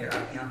program here,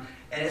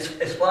 And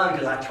it's fun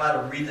because I try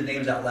to read the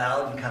names out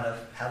loud and kind of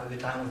have a good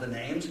time with the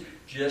names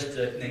just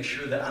to make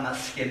sure that I'm not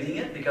skimming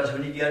it, because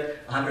when you get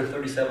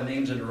 137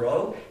 names in a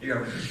row,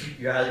 your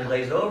eyes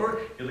glaze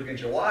over, you're looking at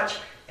your watch,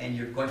 and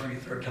you're going for your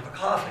third cup of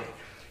coffee.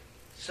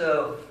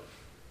 So,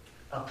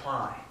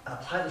 apply.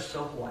 Apply the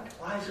so what.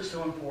 Why is this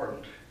so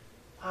important?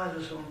 Why is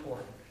this so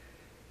important?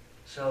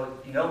 So,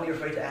 don't be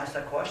afraid to ask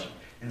that question.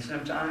 And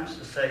sometimes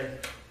to say,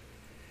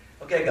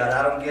 okay, God,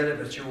 I don't get it,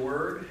 but it's your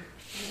word.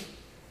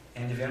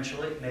 And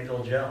eventually, maybe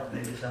it'll gel.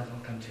 Maybe something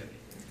will come to me.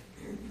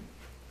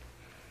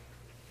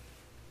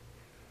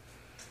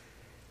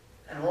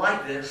 And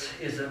like this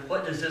is that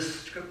what does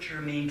this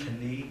scripture mean to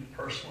me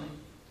personally?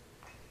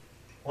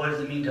 What does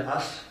it mean to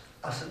us,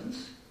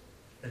 usins,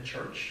 the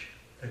church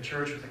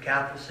with a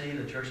capital C,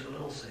 the church with a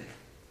little c?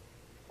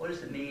 What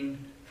does it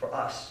mean for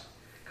us?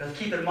 Because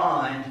keep in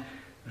mind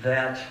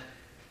that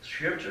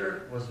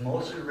scripture was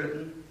mostly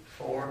written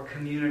for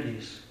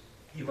communities.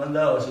 Even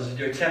though, this is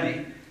Dear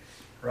Timmy,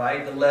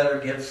 right, the letter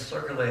gets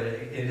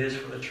circulated. It is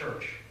for the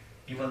church.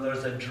 Even though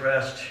it's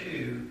addressed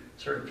to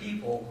certain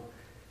people,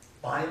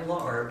 by and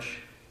large,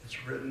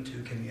 it's written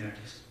to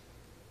communities.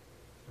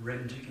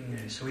 Written to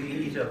communities. So we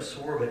need to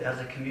absorb it as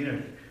a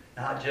community,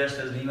 not just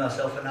as me,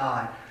 myself, and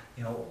I.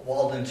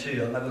 Walled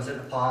into. I'm not going to sit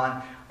in a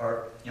pond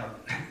or,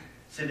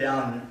 sit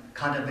down and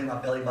contemplate my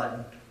belly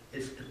button.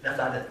 That's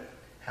not it.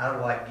 How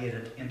do I get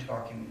it into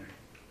our community?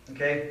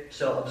 Okay?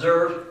 So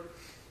observe,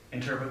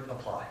 interpret,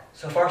 apply.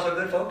 So far, so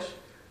good, folks?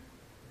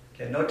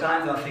 Okay, no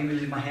time, my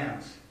fingers leave my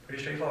hands.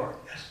 Pretty straightforward.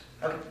 Yes?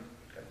 Okay.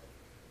 Good.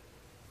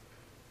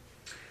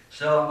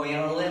 So I'm going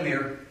on a limb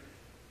here,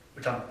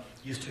 which I'm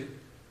used to.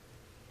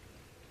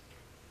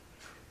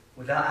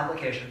 Without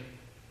application.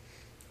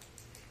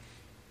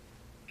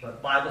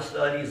 But Bible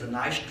study is a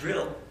nice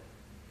drill,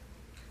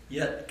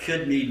 yet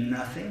could mean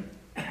nothing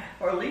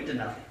or lead to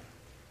nothing.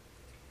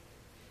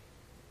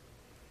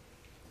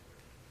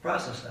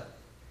 Process that.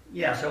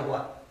 Yeah, so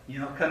what?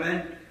 Come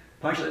in,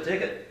 punch the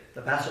ticket,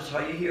 the pastor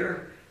saw you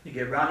here, you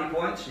get brownie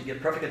points, you get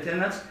perfect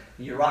attendance,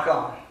 and you rock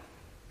on.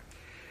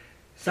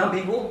 Some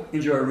people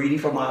enjoy reading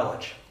for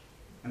mileage.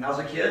 When I was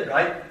a kid,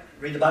 right?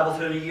 Read the Bible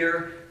through the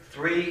year,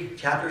 3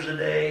 chapters a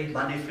day,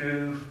 Monday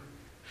through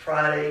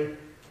Friday,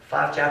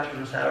 5 chapters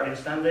on Saturday and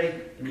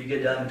Sunday, and you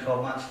get done in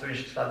 12 months,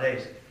 365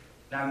 days.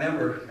 Now I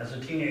remember, as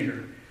a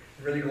teenager,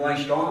 really going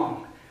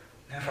strong,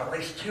 and for at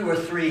least 2 or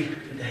 3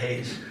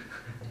 days.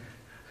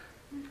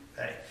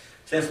 Hey,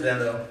 since then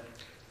though,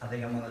 I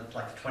think I'm on the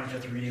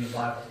 25th reading of the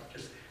Bible.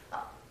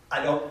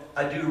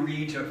 I do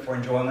read for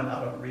enjoyment.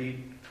 I don't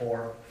read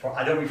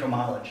for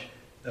mileage.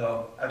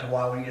 Though after a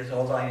while, when you get as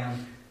old as I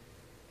am,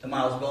 the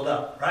miles build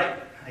up, right?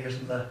 I hear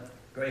some of the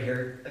gray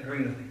hair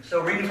agreeing with me.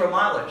 So reading for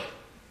mileage.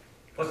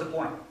 What's the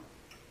point?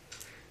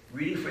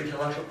 Reading for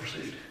intellectual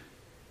pursuit.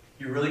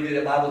 You're really good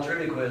at Bible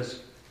trivia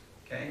quiz.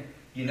 Okay?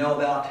 You know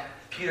about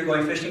Peter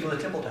going fishing for the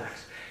temple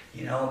tax.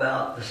 You know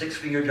about the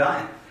 6-fingered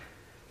giant.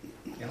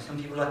 Some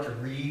people like to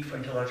read for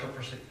intellectual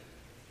pursuit.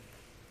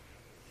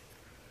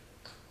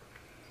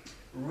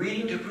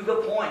 Reading to prove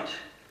a point.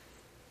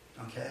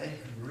 Okay?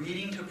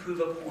 Reading to prove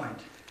a point.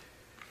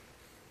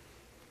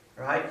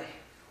 Right?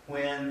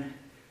 When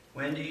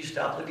do you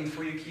stop looking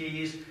for your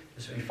keys?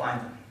 Just when you find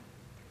them.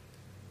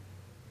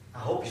 I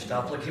hope you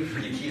stop looking for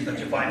your keys, that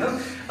you find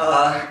them.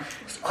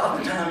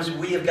 Oftentimes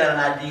we have got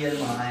an idea in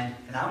mind,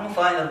 and I'm going to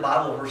find a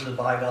Bible verses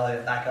by golly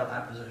that back up my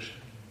position.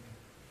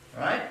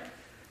 Right?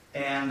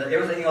 And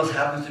everything else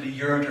happens to be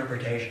your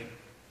interpretation.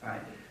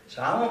 Right?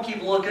 So I'm going to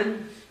keep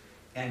looking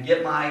and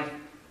get my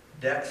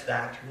deck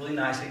stacked really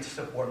nicely to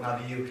support my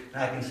view,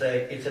 and I can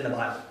say it's in the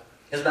Bible.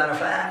 As a matter of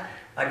fact,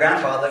 my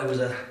grandfather, who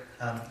was a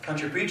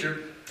country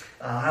preacher,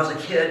 when I was a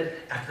kid,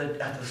 after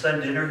the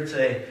Sunday dinner, he'd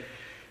say,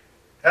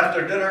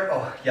 after dinner,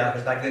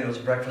 because back then it was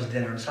breakfast,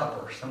 dinner, and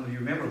supper. Some of you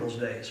remember those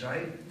days,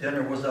 right?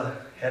 Dinner was a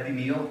heavy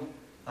meal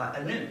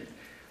at noon.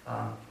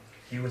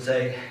 He would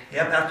say,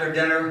 after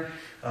dinner,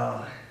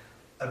 a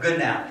good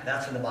nap.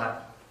 That's in the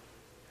Bible.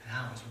 And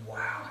I was,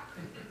 wow,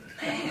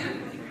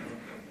 man,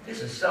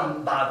 this is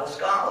some Bible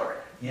scholar,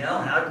 And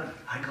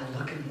I'd go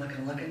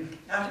looking.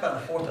 After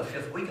about the 4th or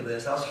 5th week of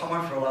this, I was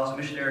home for a while. I was a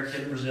missionary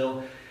kid in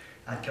Brazil.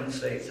 I'd come to the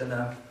States,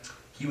 and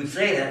he would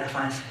say that, and I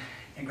find,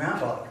 and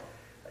grandfather,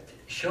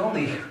 show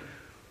me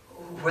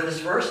where this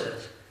verse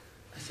is.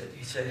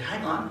 He said,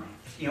 hang on.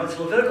 It's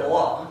Levitical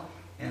law.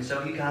 And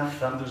so he kind of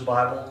thumbed through his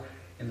Bible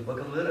in the book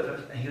of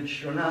Leviticus, and he would,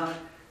 sure enough,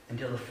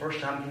 until the first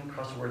time he came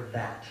across the word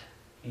that.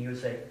 And he would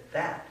say,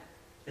 that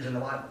is in the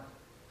Bible.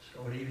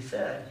 So what he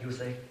said, he would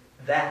say,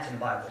 that's in the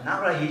Bible.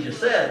 Not what he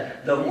just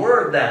said, the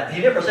word that.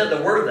 He never said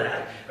the word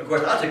that. Of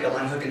course, I took a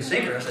line, hook, and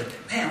sinker. I said,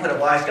 man, what a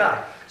wise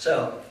guy.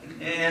 So,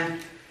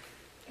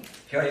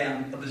 here I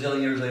am, a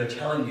bazillion years later,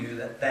 telling you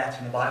that that's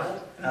in the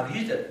Bible. And I've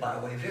used it, by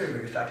the way, very,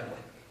 very effectively.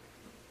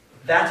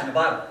 That's in the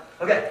Bible.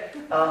 Okay,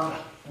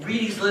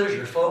 reading's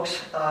literature,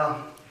 folks.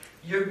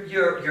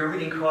 You're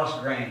reading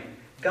cross-grain.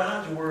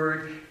 God's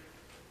Word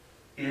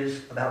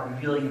is about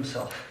revealing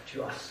Himself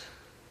to us.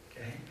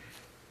 Okay?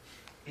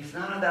 It's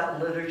not about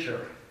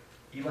literature.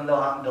 Even though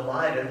I'm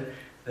delighted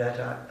that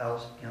I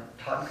was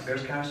taught in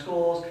various kind of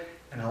schools,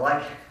 and I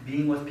like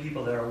being with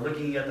people that are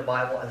looking at the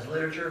Bible as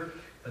literature,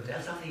 but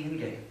that's not the end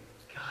game.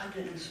 God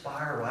didn't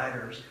inspire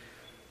writers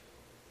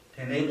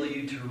to enable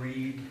you to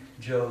read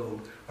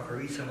Job or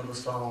read some of the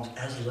Psalms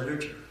as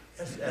literature.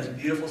 As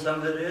beautiful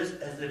some of it is,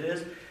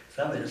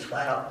 some of it is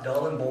flat out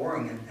dull and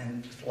boring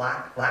and just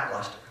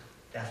lackluster.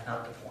 That's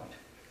not the point.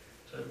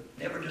 So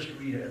never just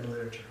read it as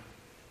literature.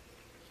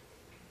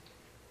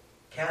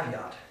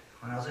 Caveat.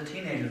 When I was a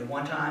teenager, the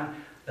one time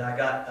that I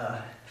got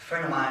a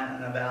friend of mine,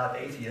 an avowed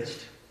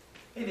atheist,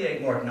 maybe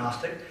more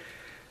agnostic,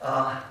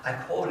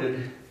 I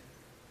quoted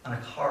on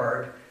a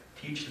card,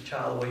 teach the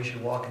child the way he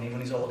should walk, and even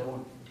when he's old,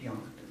 he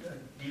won't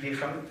deviate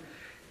from it.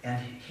 And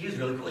he was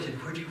really cool. He said,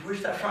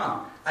 where's that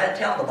from? I didn't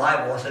tell him the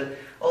Bible. I said,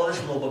 this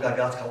is a little book I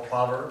got. It's called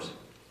Proverbs.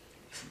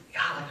 He said,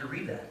 yeah, I'd like to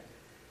read that.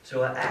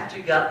 So I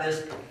actually got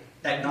this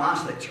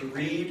agnostic to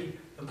read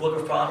the book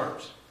of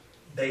Proverbs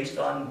based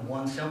on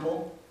one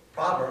simple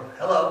proverb.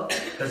 Hello.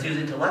 Because he was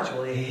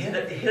intellectual. He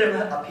hit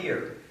him up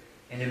here.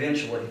 And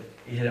eventually,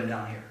 he hit him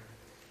down here.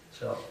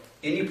 So,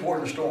 any port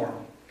in the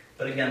storm.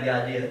 But again, the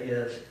idea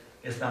is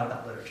It's not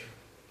about literature.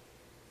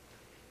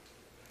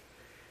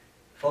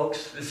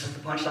 Folks, this is the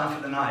punchline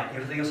for the night.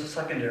 Everything else is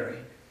secondary.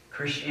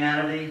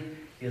 Christianity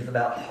is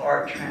about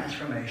heart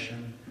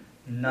transformation,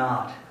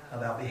 not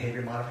about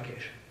behavior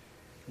modification.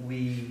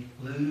 We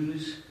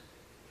lose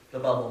the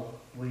bubble.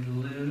 We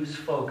lose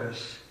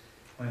focus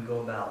when we go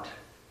about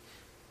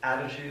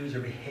attitudes or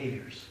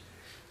behaviors.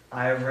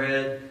 I have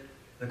read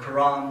the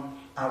Quran.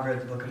 I've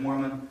read the Book of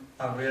Mormon.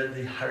 I've read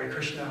the Hare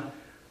Krishna.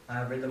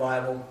 I've read the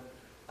Bible.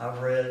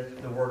 I've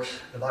read the works,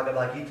 the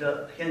Bhagavad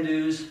Gita,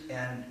 Hindus,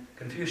 and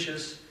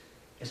Confucius.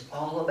 It's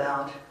all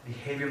about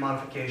behavior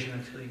modification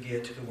until you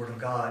get to the Word of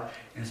God,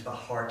 and it's about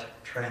heart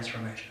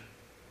transformation.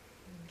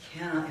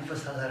 Cannot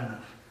emphasize that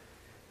enough.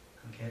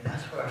 Okay,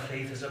 that's what our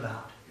faith is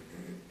about.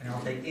 And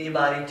I'll take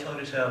anybody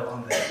toe-to-toe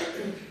on this.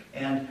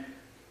 And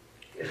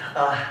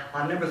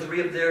on number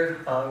 3 of their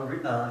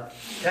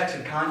text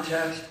and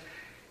context,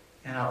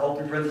 and I'll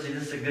open parentheses,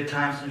 this is a good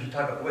time since we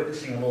talk about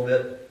witnessing a little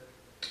bit.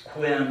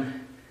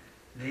 When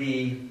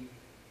the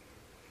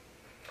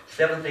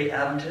Seventh-day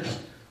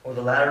Adventists or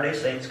the Latter-day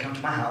Saints come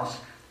to my house,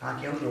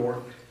 knocking on the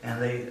door,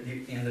 and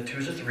the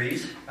 2s or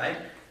 3s, right?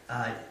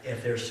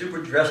 If they're super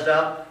dressed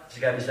up, it's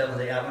got to be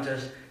Seventh-day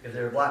Adventists. If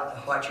they're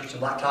white shirts and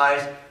black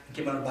ties,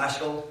 keep on a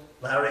bicycle,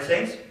 Latter-day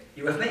Saints.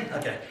 You with me?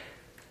 Okay.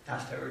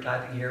 Not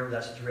stereotyping here, but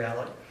that's the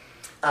reality.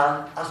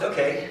 I said,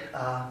 okay.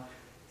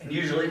 And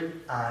usually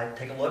I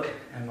take a look,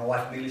 and my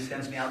wife immediately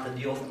sends me out to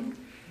deal with them.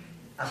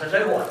 I said,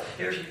 tell you what,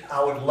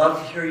 I would love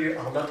to hear you,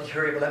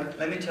 but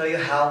let me tell you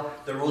how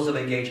the rules of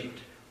engagement.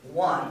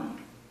 1,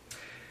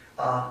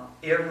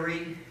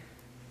 every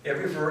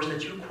verse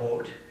that you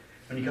quote,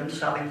 when you come to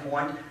stopping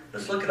point,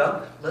 let's look it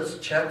up. Let's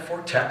check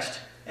for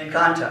text and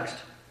context.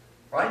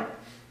 Right?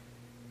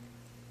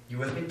 You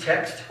with me?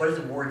 Text. What does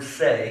the word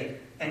say?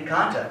 And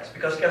context.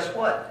 Because guess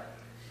what?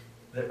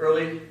 The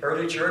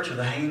early church of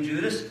the hanging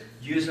Judas,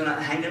 Judas will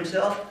not hang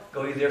himself.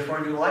 Go ye therefore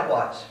and do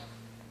likewise.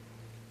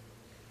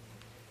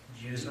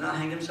 Judas will not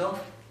hang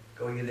himself.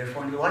 Go ye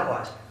therefore and do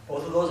likewise.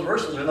 Both of those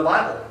verses are in the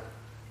Bible.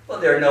 Well,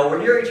 they're nowhere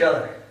near each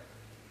other.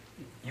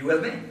 You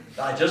with me?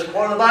 I just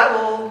quoted the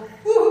Bible.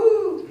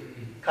 Woohoo!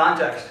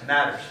 Context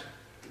matters.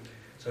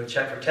 So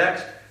check for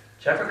text,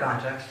 check for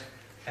context.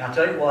 And I'll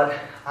tell you what,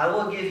 I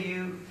will give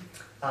you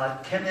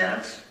 10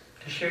 minutes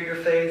to share your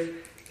faith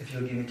if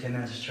you'll give me 10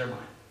 minutes to share mine.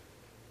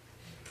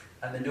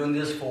 I've been doing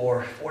this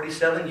for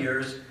 47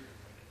 years,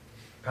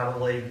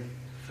 probably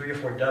 3 or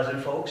 4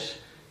 dozen folks.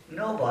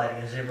 Nobody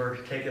has ever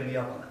taken me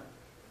up on it.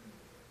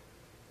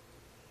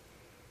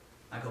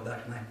 I go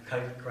back to my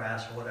cutting the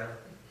grass or whatever,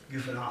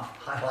 goofing off,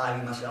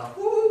 high-fiving myself.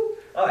 Woo!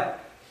 All right.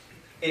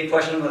 Any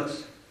questions on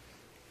this?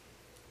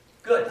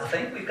 Good. I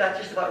think we've got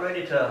just about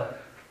ready to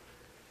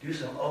do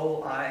some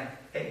OIA,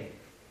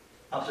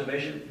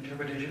 observation,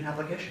 interpretation,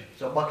 application.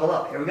 So buckle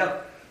up. Here we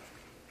go.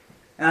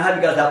 And I have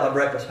you guys out by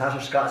breakfast.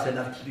 Pastor Scott said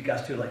not to keep you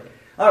guys too late.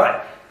 All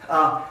right.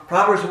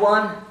 Proverbs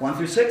 1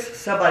 through 6.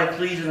 Somebody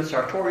please in a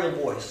sartorial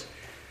voice.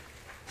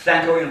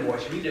 Stantorian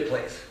voice. Read it,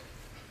 please.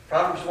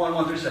 Proverbs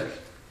 1 through 6.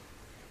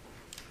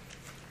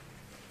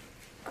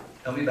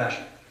 Don't be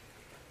bashful.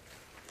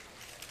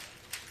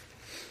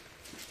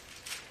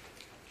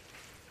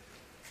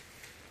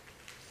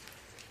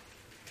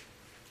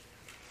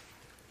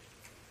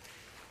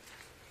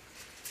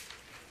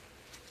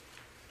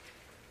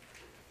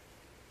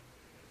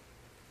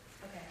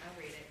 Okay, I'll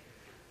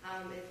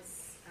read it.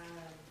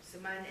 So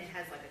mine, it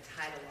has like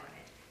a title on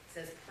it. It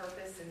says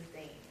Purpose and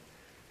Theme.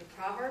 The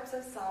Proverbs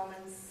of Solomon,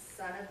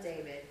 son of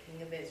David,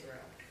 king of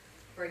Israel,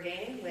 for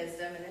gaining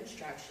wisdom and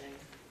instruction,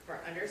 for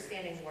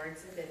understanding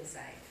words of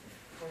insight,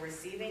 for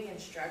receiving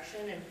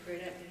instruction and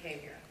prudent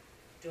behavior,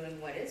 doing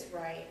what is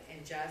right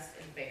and just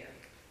and fair,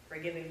 for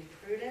giving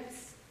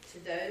prudence to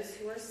those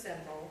who are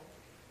simple,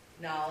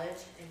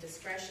 knowledge and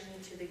discretion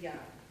to the young.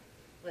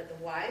 Let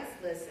the wise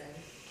listen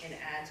and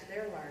add to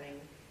their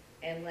learning,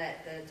 and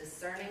let the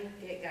discerning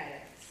get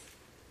guidance.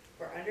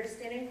 For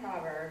understanding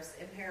proverbs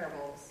and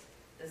parables,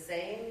 the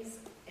sayings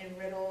and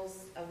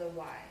riddles of the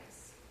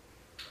wise.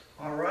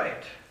 All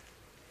right.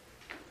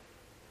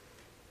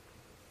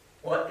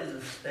 What is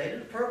the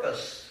stated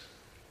purpose?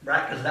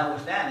 Brackets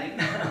notwithstanding,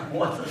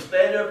 what's the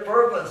stated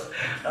purpose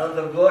of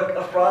the book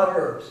of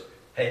Proverbs?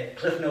 Hey,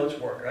 Cliff Notes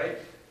work, right?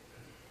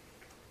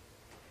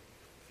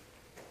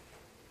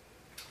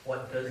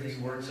 What does these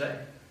words say?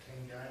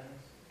 Obtain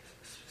guidance,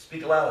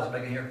 Speak aloud, let's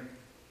make it hear.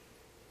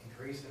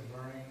 increase in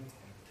learning,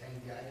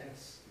 obtain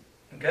guidance.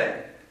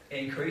 Okay?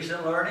 Increase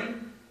in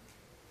learning.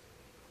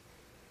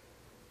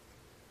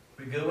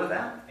 We good with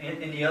that?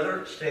 Any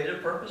other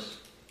stated purpose?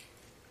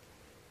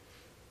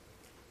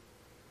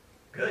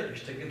 Good, you're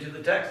sticking to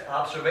the text.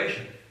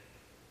 Observation.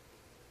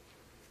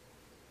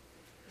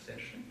 That's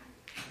interesting.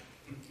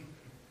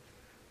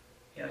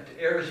 Yeah,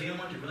 to err as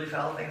human, to really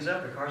foul things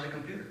up, requires a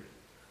computer.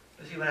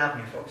 Let's see what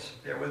happened here, folks.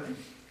 Bear with me.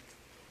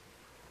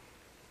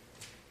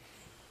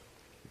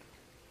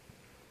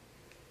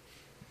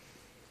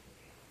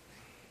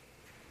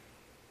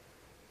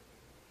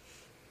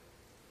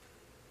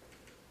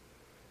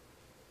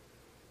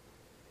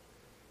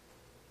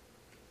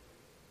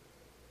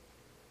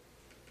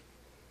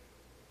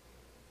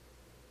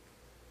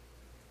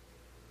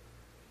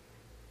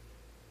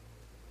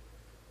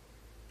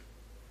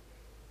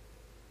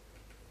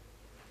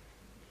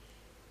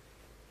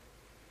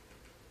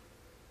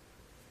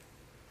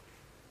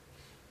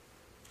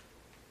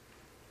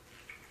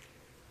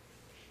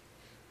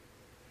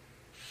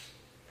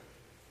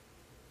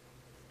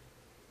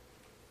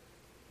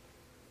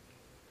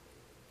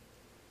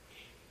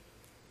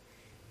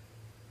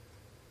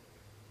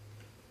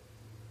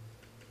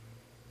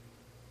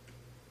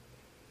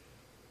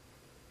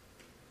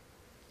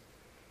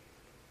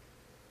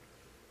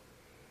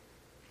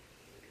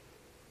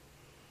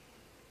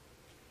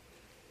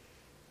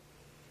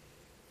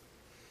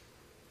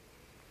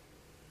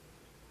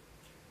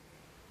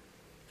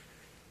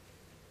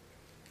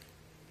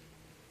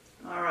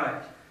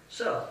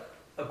 So,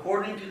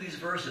 according to these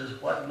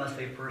verses, what must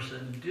a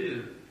person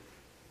do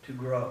to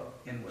grow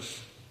in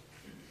wisdom?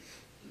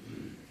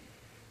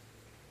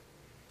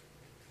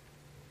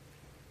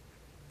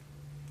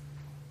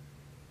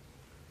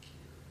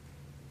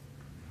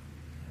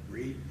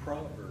 Read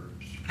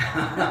Proverbs.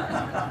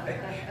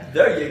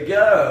 There you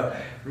go.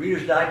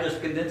 Reader's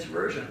Digest condensed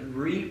version.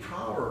 Read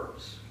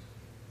Proverbs.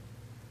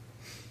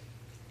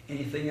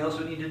 Anything else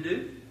we need to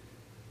do?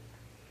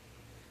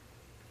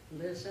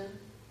 Listen,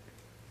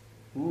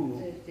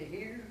 Ooh. says to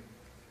hear,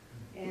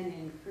 and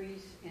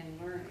increase in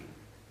learning.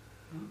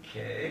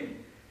 Okay.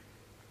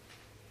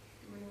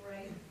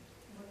 Rewrite,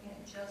 looking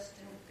at just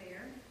and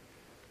fair.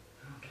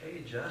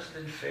 Okay, just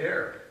and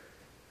fair.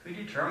 Who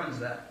determines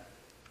that?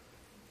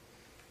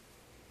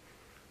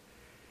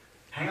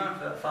 Hang on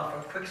for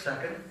a quick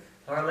second.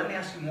 All right, let me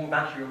ask you more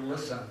about your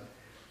listen.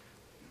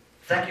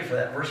 Thank you for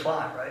that. Verse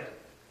 5, right?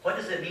 What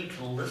does it mean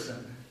to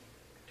listen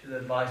to the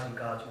advice of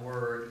God's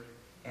Word,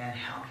 and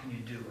how can you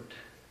do it?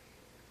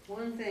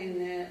 One thing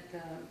that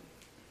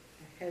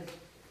has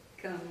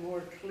come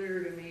more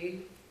clear to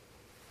me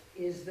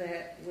is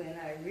that when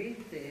I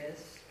read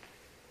this,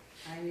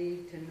 I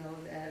need to know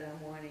that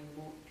I'm wanting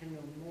to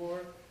know more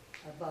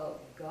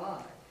about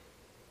God.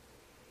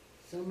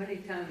 So many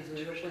times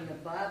we open the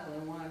Bible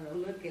and want to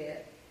look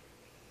at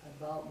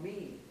about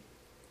me.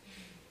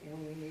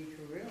 And we need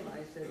to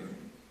realize that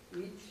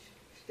each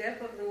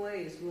step of the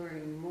way is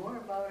learning more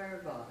about our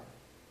God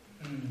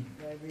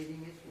by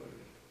reading His Word.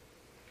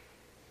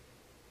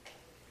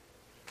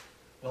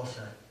 Well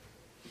said.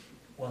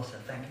 Well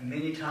said. Thank you.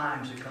 Many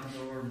times we come to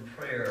the Lord in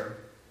prayer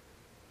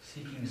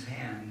seeking His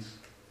hands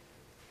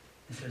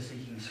instead of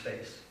seeking His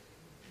face.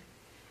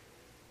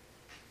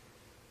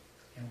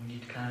 And we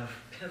need to kind of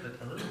pivot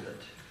a little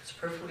bit. It's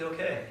perfectly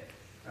okay,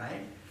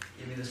 right?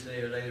 Give me this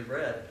day or daily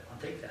bread. I'll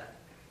take that.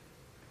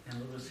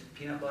 And a little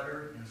peanut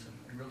butter and some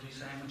grilled cheese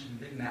sandwich and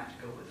Big Mac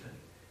to go with it.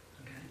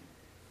 Okay?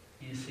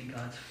 You need to see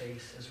God's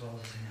face as well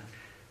as His hand.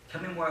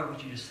 Tell me more about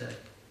what you just said.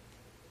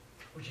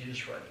 What you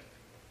just read.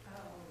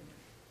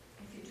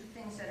 If you do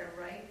things that are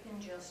right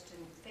and just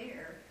and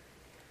fair.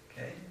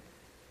 Okay?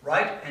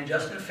 Right and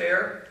just and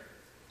fair,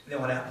 then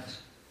what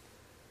happens?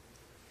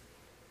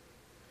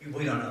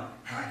 We don't know.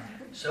 Right?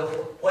 So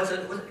what's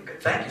it?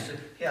 Thank you. So,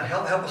 yeah,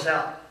 help us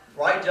out.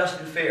 Right, just,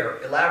 and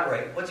fair.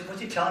 Elaborate. What's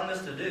he telling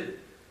us to do?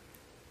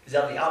 Is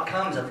that the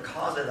outcome? Is that the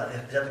cause? Is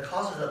that the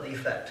cause? Is that the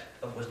effect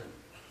of wisdom?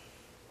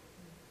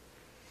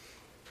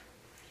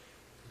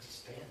 It's a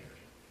standard.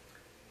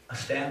 A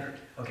standard.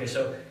 Okay,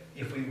 so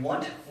if we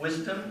want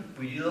wisdom,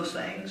 we do those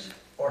things,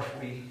 or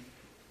if we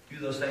do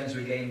those things,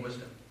 we gain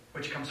wisdom.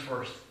 Which comes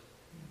first?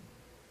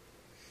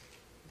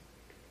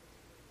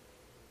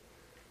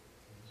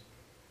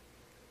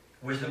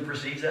 Wisdom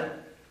precedes that?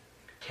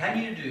 Can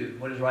you do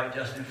what is right,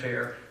 just, and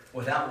fair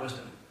without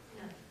wisdom?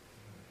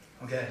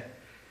 No. Okay.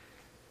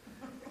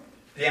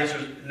 The answer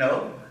is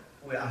no.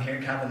 I'm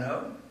hearing kind of a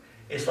no.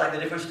 It's like the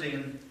difference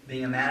between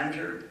being a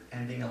manager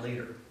and being a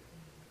leader.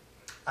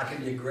 I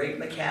can be a great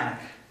mechanic.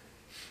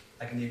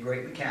 I can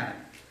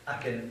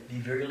be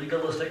very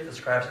legalistic. The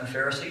scribes and the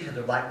Pharisees had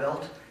their black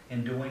belt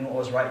in doing what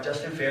was right,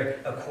 just, and fair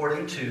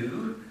according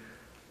to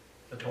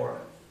the Torah.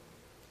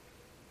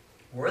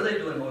 Were they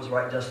doing what was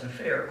right, just, and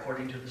fair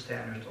according to the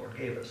standards the Lord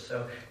gave us?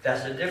 So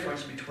that's the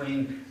difference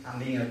between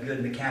being a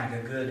good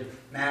mechanic, a good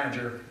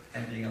manager,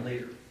 and being a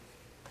leader.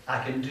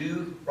 I can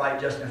do right,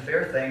 just, and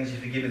fair things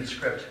if you give me the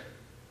script.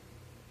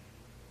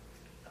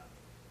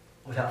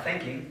 Without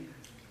thinking,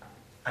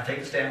 I take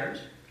the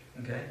standards.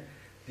 Okay.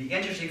 The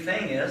interesting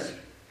thing is,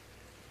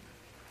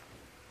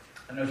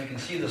 I don't know if you can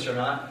see this or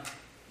not.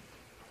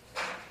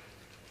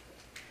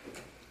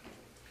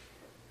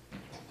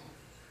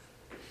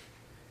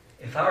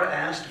 If I were to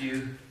ask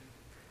you,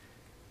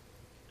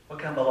 what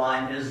kind of a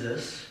line is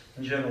this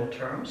in general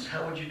terms,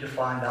 how would you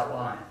define that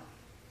line?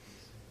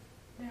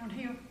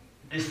 Downhill.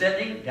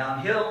 Descending,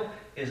 downhill,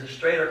 is it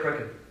straight or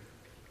crooked?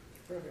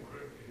 Perfect.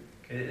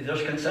 Okay,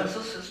 there's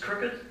consensus it's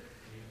crooked?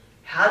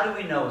 How do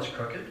we know it's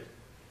crooked?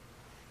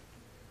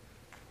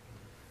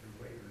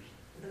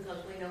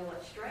 Because we know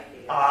what straight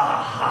is.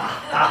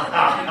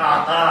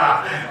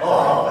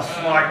 Oh,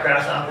 smart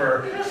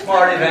grasshopper.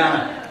 Smart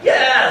Ivana.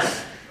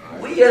 Yes!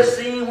 We have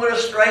seen what a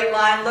straight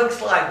line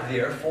looks like.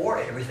 Therefore,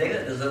 everything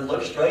that doesn't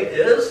look straight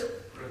is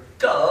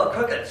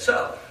crooked.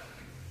 So,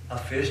 a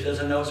fish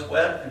doesn't know it's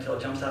wet until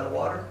it jumps out of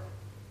water.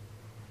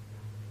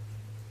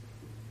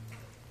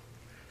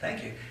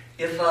 Thank you.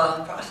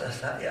 Process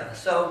that, yeah.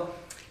 So,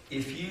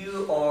 if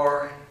you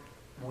are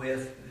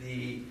with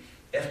the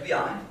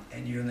FBI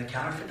and you're in the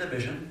counterfeit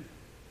division,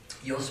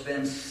 you'll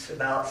spend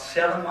about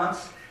 7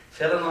 months,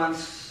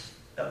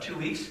 2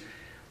 weeks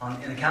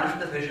in the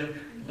counterfeit division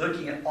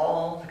looking at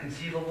all the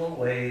conceivable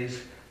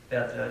ways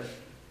that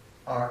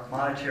our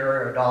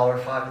monetary or dollar,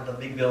 $5, the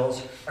big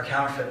bills are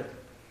counterfeited.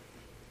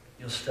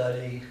 You'll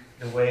study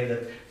the way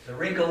that the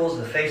wrinkles,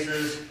 the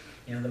faces,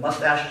 the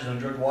mustaches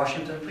of George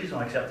Washington, please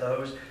don't accept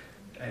those.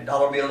 And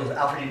dollar bills with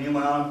Alfred E.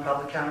 Newman on,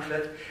 probably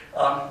counterfeit.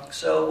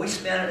 So we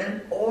spend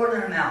an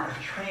inordinate amount of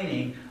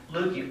training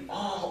looking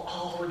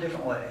all the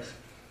different ways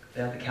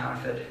that the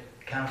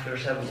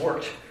counterfeiters have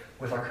worked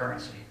with our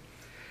currency.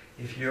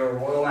 If you're a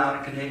Royal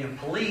Mounted Canadian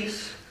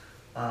Police,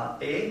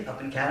 up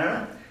in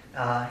Canada,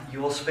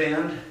 you will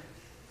spend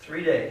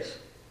 3 days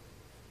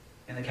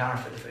in the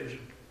counterfeit division.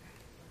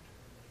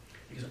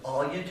 Because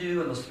all you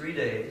do in those 3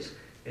 days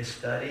is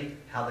study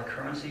how the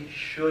currency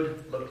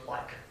should look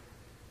like.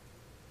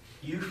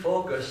 You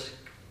focus,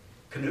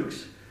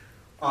 Canucks,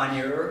 on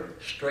your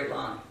straight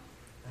line.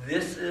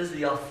 This is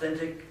the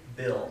authentic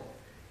bill.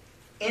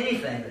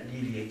 Anything that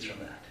deviates from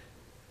that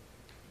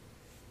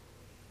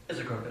is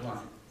a crooked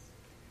line.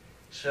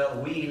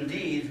 So we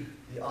indeed,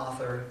 the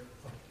author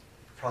of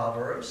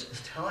Proverbs,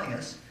 is telling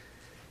us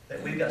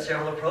that we've got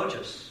several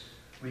approaches.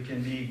 We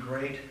can be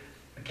great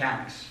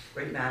mechanics,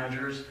 great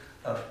managers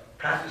of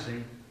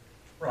practicing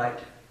right,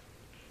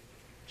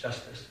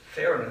 justice,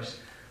 fairness,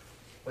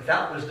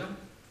 without wisdom,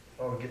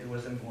 or we get the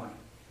wisdom going.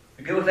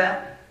 You good with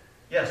that?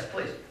 Yes,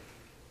 please.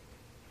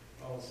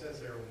 Well, it says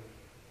there,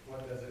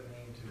 what does it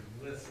mean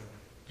to listen?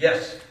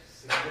 Yes.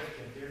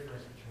 Significant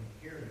difference between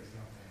hearing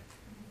something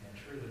and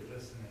truly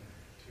listening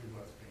to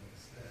what's being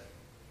said.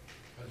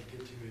 But it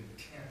gets you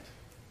intent.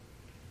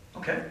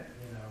 Okay.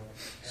 You know.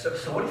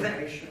 So what do you think?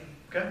 Motivation,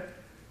 Okay.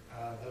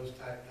 those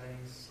type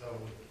things. So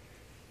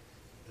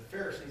the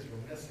Pharisees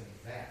were missing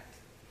that.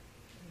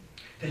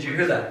 Did you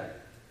hear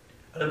that?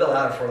 A little bit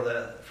louder for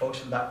the folks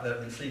in the back that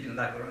have been sleeping in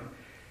the back of the room.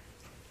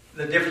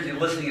 The difference in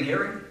listening and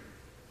hearing?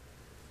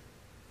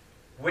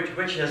 Which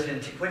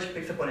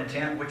picks up on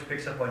intent, which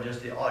picks up on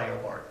just the audio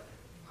part?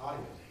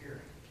 Audio is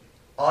hearing.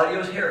 Audio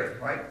is hearing,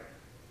 right?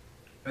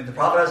 I mean, the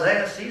prophet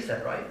Isaiah sees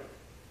that, right?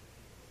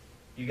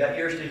 You got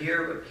ears to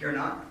hear, but hear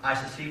not.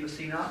 Eyes to see, but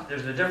see not.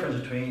 There's a difference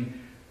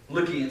between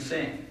looking and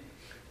seeing.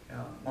 You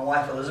know, my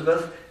wife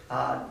Elizabeth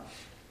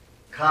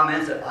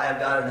comments that I have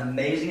got an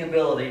amazing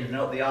ability to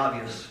note the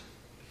obvious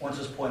once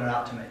it's pointed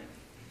out to me.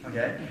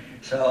 Okay?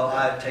 So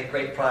I take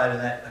great pride in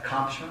that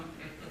accomplishment.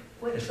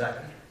 Wait a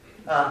second.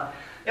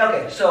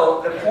 Okay,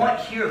 so the point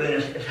here then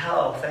is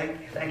how,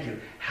 thank you,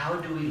 how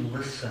do we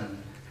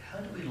listen? How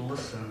do we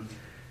listen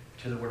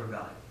to the Word of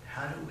God?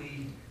 How do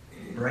we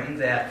bring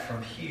that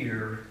from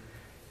here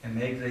and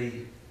make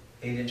the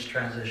 8-inch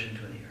transition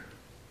to an ear?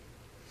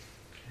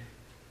 Okay.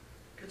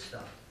 Good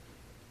stuff.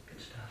 Good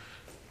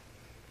stuff.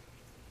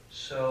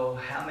 So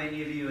how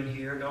many of you in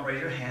here, don't raise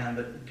your hand,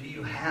 but do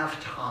you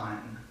have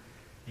time?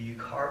 Do you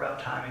carve out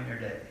time in your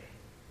day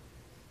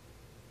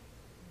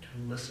to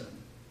listen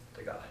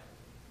to God?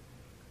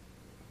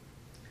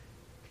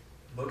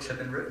 Books have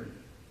been written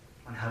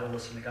on how to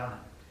listen to God.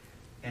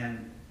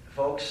 And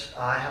folks,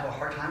 I have a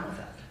hard time with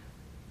that.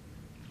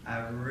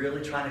 I'm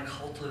really trying to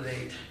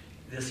cultivate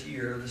this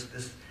year,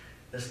 this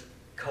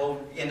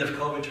end of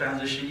COVID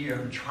transition year.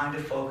 I'm trying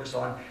to focus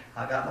on,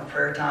 I've got my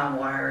prayer time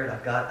wired,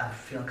 I'm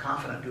feeling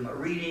confident doing my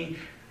reading,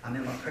 I'm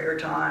in my prayer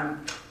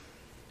time.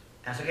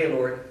 And it's okay,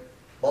 Lord,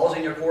 ball's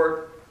in your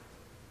court,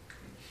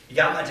 you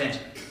got my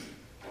attention.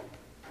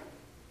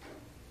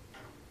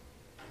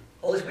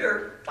 Holy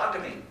Spirit, talk to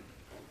me.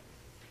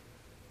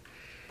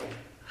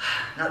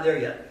 Not there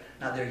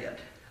yet.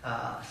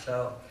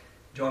 So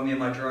join me in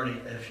my journey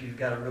if you've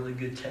got a really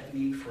good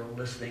technique for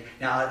listening.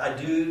 Now,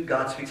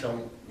 God speaks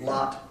a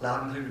lot,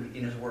 loud and clear to me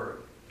in His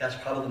Word. That's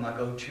probably my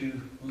go-to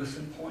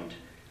listen point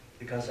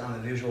because I'm a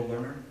visual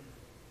learner.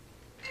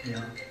 You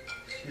know,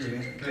 excuse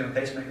me, give me a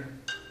pacemaker.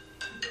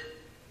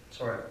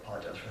 Sorry, I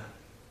apologize for that.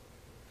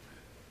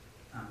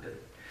 I'm good.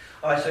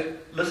 All right, so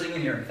listening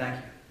and hearing, thank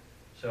you.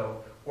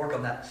 So work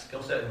on that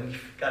skill set. When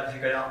you've got to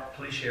figure it out,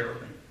 please share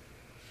with me.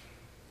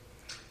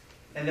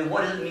 And then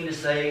what does it mean to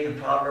say in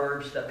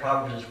Proverbs that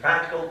Proverbs is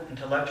practical,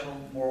 intellectual,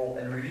 moral,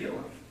 and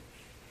revealing?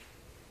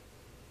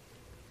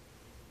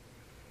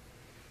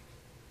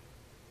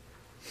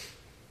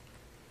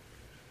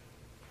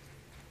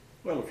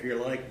 Well, if you're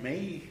like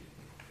me,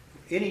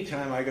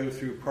 anytime I go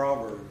through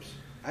Proverbs,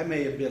 I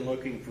may have been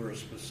looking for a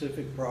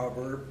specific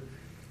proverb,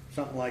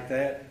 something like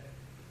that,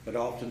 but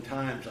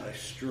oftentimes I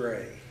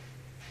stray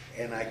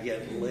and I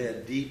get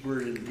led deeper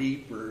and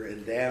deeper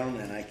and down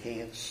and I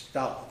can't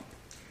stop.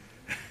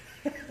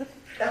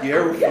 You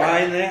ever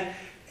find that?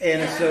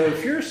 And so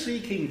if you're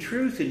seeking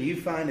truth and you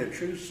find a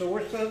true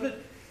source of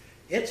it,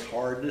 it's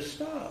hard to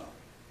stop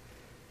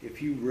if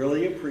you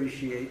really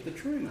appreciate the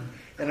truth.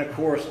 And of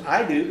course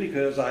I do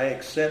because I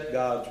accept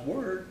God's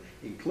Word,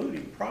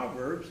 including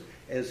Proverbs,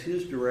 as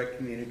His direct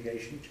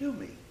communication to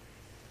me.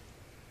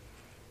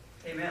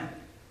 Amen.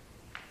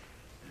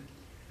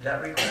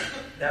 That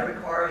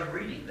requires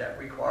reading. That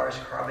requires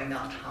carving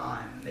out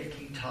time,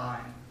 making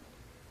time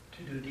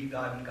to do a deep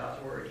dive into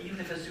God's Word, even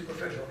if it's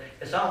superficial.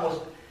 It's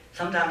almost,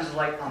 sometimes it's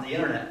like on the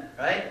internet,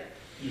 right?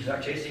 You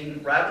start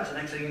chasing rabbits, the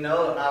next thing you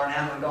know, an hour and a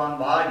half have gone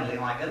by, and you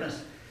think, my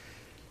goodness.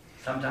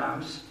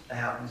 Sometimes it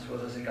happens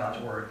with us in God's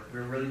Word.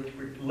 We're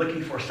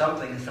looking for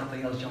something, and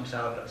something else jumps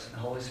out at us. And the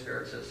Holy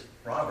Spirit says,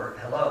 Robert,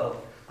 hello,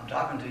 I'm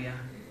talking to you.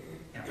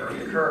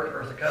 Eartha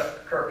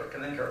Kirk,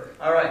 come in, Kirk.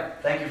 All right,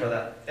 thank you for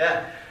that.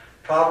 Yeah,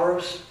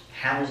 Proverbs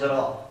handles it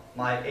all.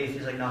 My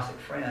atheist agnostic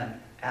friend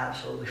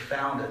absolutely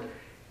found it.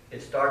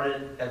 It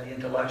started at the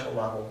intellectual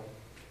level,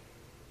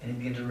 and he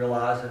began to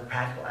realize the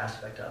practical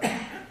aspect of it.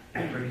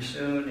 And pretty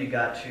soon it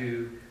got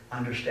to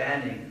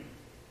understanding.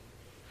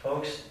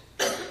 Folks,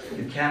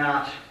 we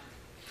cannot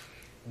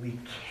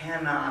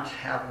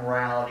have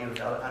morality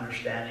without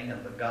understanding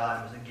of the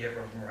God who's the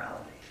giver of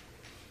morality.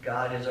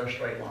 God is our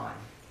straight line.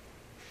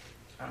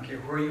 I don't care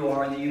where you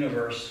are in the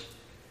universe.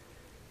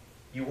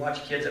 You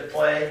watch kids at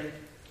play,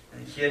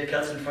 and the kid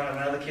cuts in front of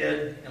another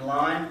kid in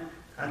line.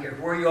 I don't care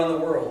where you are in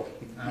the world.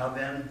 And I've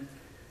been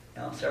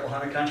several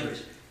hundred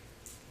countries.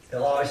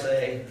 They'll always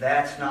say,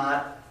 that's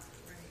not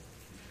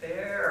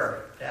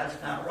fair.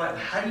 That's not right.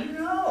 How do you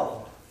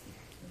know?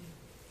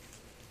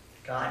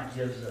 God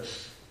gives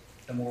us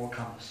the moral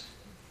compass.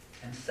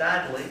 And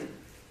sadly,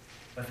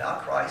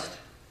 without Christ,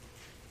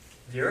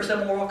 there is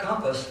a moral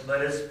compass,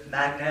 but it's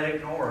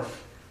magnetic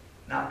north,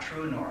 not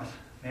true north.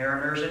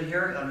 Mariners in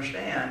here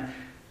understand,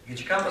 you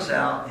get your compass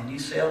out and you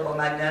sail by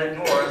magnetic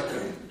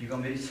north, you're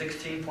going to be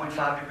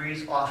 16.5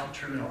 degrees off of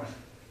true north.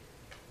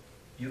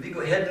 You'll be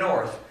head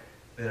north,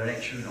 but it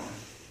ain't true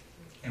north.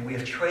 And we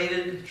have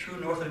traded true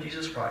north of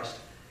Jesus Christ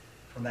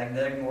for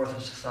magnetic north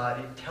of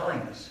society, telling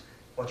us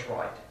what's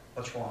right,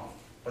 what's wrong,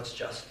 what's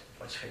just,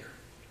 what's fair.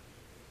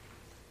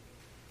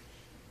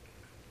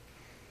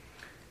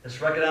 Let's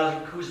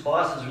recognize who's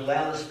boss as we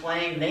land this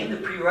plane. Name the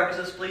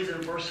prerequisites, please,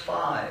 in verse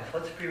 5.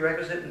 What's the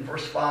prerequisite in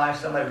verse 5?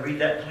 Somebody read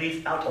that,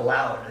 please, out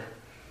loud.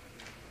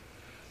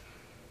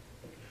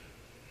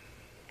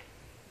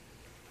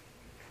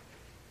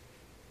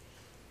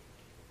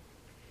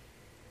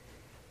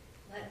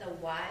 Let the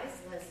wise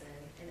listen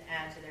and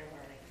add to their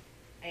learning,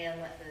 and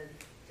let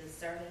the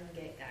discerning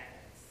get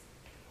guidance.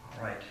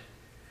 All right.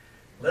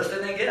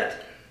 Listen and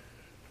get.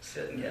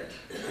 Sit and get.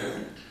 Sit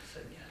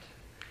and get.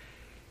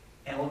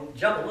 And we'll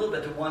jump a little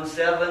bit to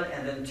 1:7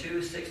 and then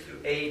 2:6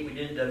 through 8. We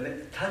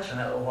did touch on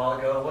that a little while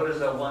ago. What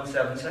does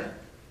 1:7 say?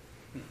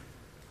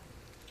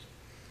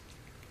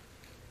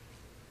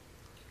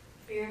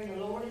 Fearing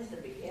the Lord is the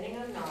beginning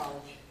of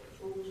knowledge, but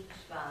fools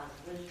despise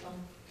wisdom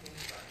and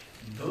instruction.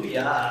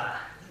 Booyah.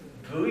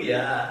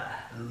 Booyah.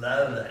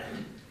 Love that.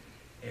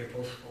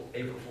 April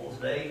Fool's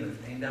Day was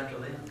named after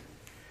them.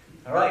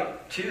 All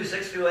right,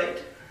 2:6 through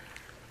 8.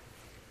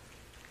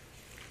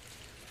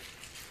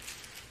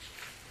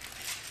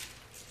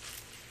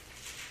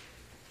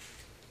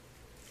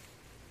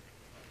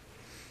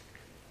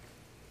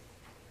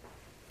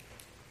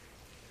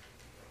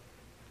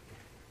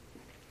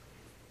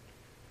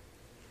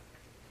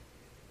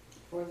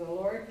 For the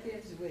Lord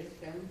gives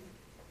wisdom.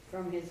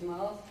 From his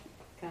mouth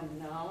come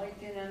knowledge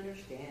and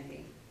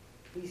understanding.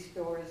 He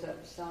stores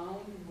up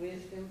sound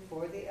wisdom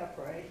for the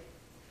upright.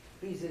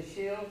 He's a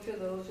shield to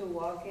those who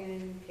walk in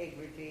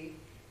integrity,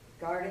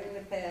 guarding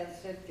the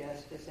paths of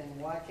justice and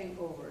watching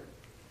over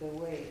the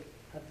way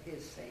of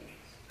his saints.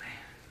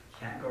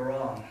 Can't go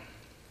wrong.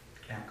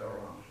 Can't go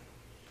wrong.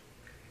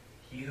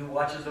 He who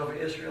watches over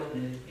Israel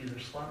neither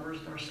slumbers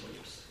nor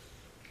sleeps.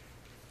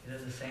 He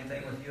does the same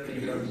thing with you and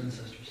me, brothers and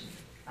sisters.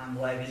 I'm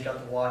glad he's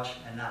got the watch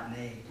and not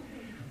me.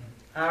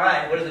 All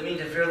right, what does it mean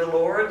to fear the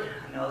Lord?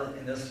 I know that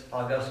in this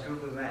august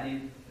group we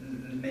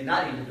may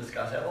not need to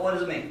discuss that, but what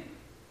does it mean?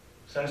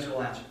 Sunday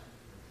school answer.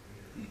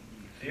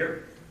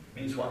 Fear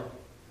means what?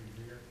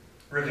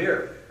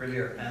 Revere.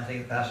 Revere. And I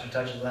think the pastor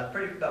touches on that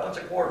about once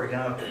a quarter. He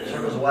kind of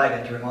circles the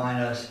wagon to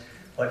remind us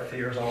what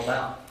fear is all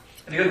about.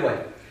 In a good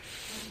way.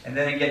 And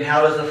then again,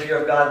 how does the fear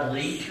of God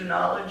lead to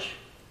knowledge?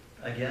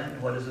 Again,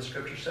 what does the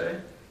scripture say?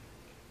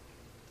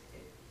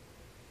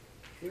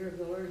 Fear of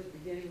the Lord is the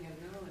beginning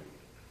of knowledge.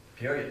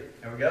 Period.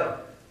 There we go.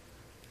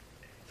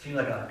 Seems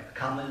like a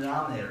common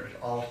denominator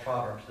to all of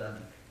Proverbs, doesn't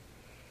it?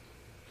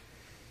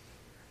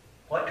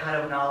 What kind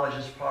of knowledge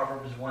is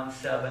Proverbs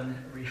 1:7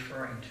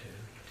 referring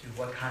to? To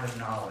what kind of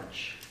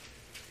knowledge?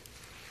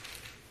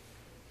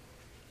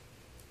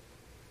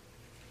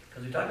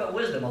 Because we talk about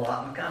wisdom a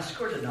lot, and we kind of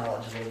skirted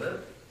knowledge a little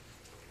bit.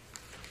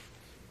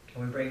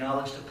 Can we bring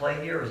knowledge to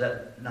play here, or is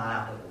that not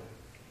applicable?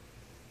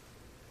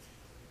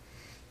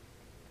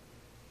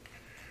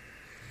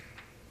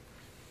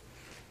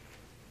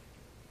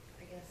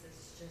 I guess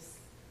it's just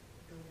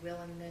the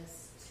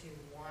willingness to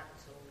want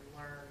to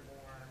learn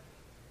more.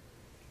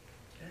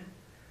 Okay.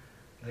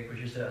 I think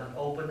we just said an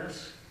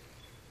openness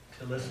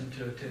to listen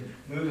to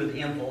move with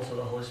the impulse of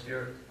the Holy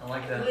Spirit. I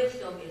like that.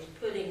 Wisdom is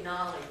putting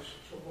knowledge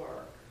to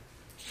work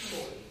for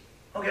you.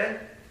 Okay,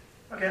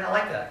 I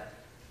like that.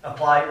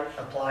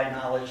 Applied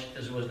knowledge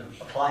is wisdom.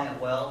 Applying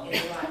it well. In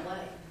the right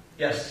way.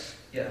 Yes.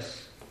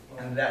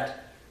 And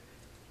that.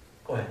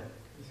 Go ahead.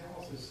 It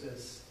also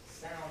says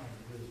sound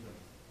wisdom.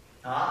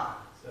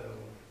 Ah. So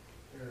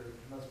there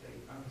must be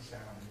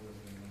unsound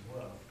wisdom as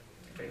well.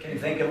 Okay, can you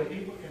think of?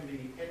 People can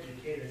be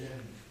educated in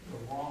the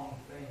wrong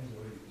things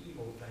or the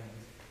evil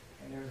things,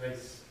 and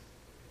there's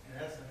in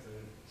essence,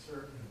 a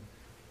certain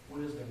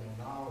wisdom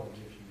or knowledge,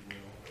 if you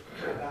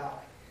will, about.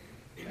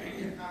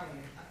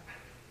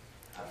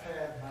 I've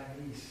had my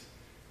niece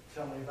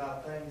tell me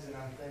about things, and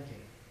I'm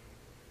thinking,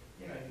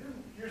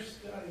 you're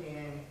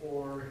studying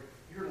or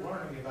you're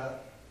learning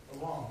about the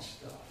wrong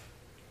stuff.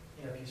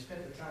 If you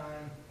spent the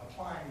time applying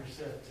applying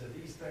yourself to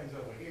these things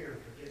over here,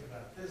 forgetting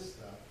about this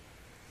stuff.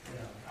 You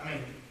know, I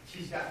mean,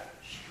 she's got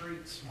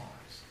street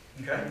smarts.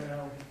 Okay. You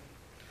know,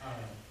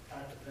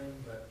 type of thing,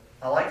 but.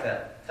 I like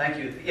that. Thank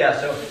you. Yeah,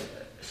 so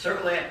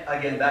certainly,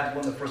 again, back to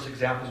one of the first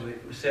examples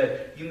we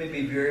said, you may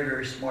be very,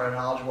 very smart and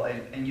knowledgeable,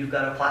 and you've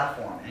got a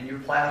platform, and your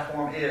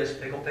platform is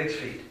Pickle Pig's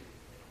Feet.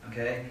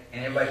 Okay?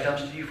 And everybody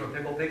comes to you for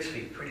Pickle Pig's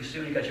Feet. Pretty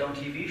soon you got your own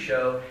TV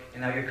show,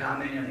 and now you're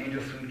commenting on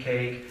angel food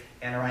cake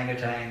and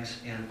orangutans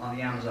on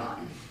the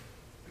Amazon,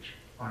 which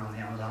aren't on the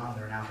Amazon,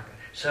 they're in Africa.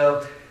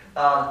 So,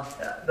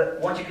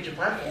 but once you get your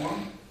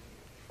platform,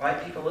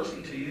 right, people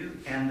listen to you,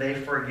 and they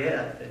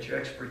forget that your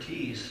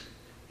expertise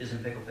is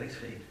in Pickle Pig's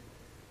Feet,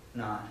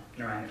 not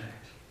in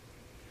orangutans.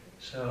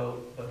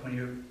 So, but when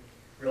you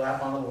rely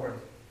upon the Lord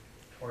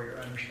for your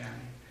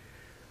understanding.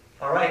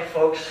 All right,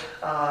 folks,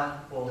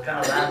 we'll kind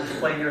of land this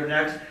plane here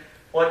next.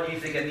 What do you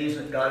think it means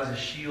that God is a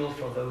shield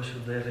for those who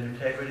live in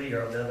integrity,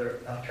 or the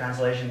other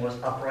translation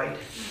was upright?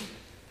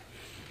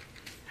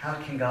 How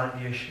can God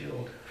be a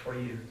shield for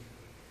you?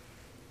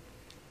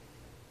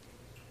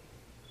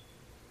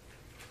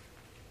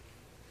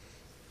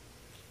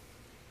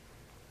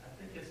 I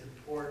think it's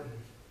important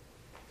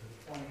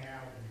to point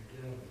out when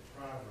you're dealing with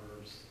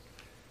Proverbs,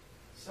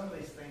 some of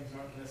these things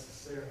aren't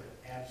necessarily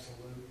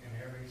absolute in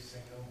every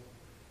single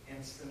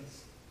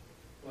instance,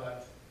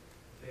 but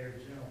they're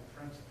general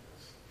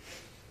principles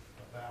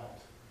about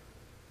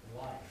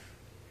life.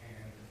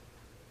 And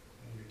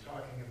when you're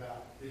talking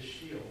about this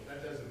shield,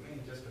 that doesn't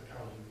mean just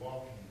because you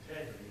walk in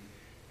integrity,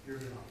 you're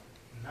going to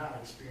not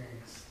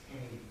experience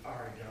any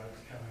fiery darts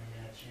coming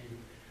at you.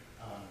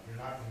 You're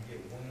not going to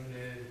get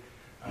wounded.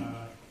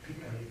 You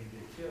can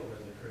get killed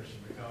as a Christian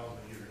because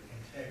of your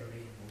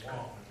integrity and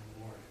walk with the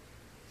Lord.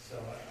 So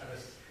I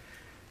just...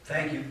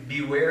 Thank you.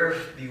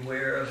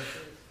 Beware of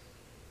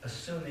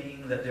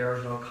assuming that there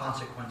are no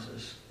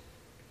consequences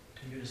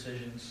to your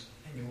decisions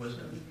and your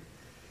wisdom.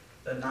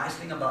 The nice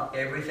thing about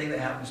everything that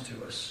happens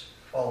to us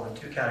falls in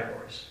two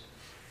categories.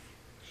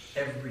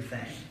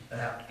 Everything that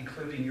happens,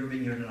 including your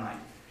being here tonight.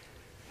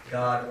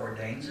 God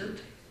ordains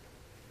it,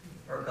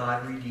 or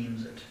God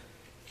redeems it.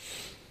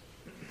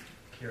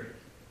 Period.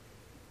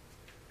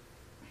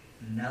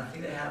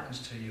 Nothing that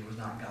happens to you was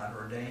not God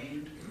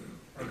ordained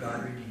or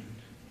God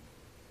redeemed.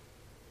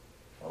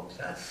 Folks,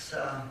 that's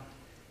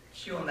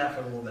chew on that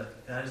for a little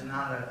bit. That is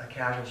not a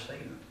casual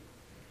statement.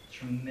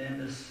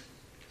 Tremendous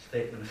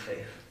statement of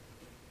faith.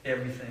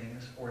 Everything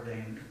is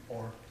ordained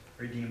or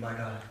redeemed by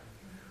God.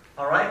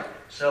 All right,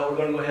 so we're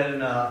going to go ahead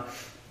and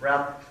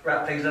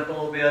wrap things up a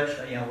little bit.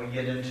 We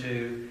get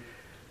into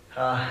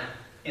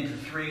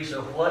 3.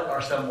 So, what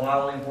are some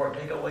wildly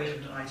important takeaways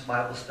from tonight's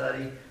Bible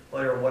study?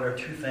 What are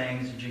 2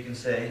 things that you can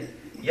say?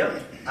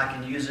 Yep, I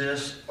can use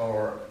this,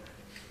 or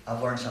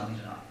I've learned something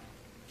tonight.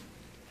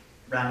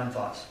 Random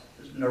thoughts.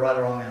 There's no right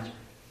or wrong answer.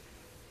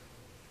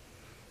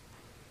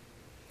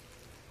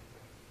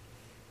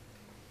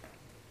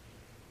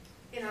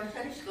 In our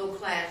Sunday school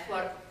class,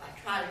 what I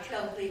try to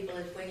tell people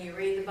is when you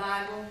read the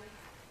Bible,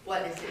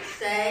 what does it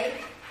say?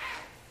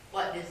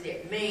 What does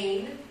it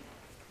mean?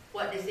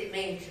 What does it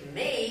mean to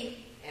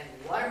me? And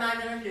what am I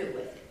going to do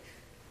with it?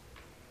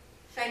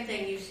 Same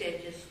thing you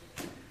said, just...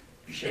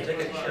 You should take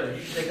a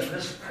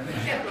this.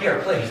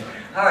 Here, please.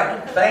 All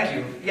right, thank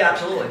you. Yeah,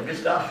 absolutely. Good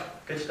stuff.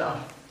 Good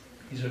stuff.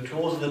 These are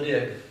tools of the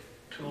dig.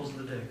 Tools of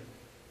the dig.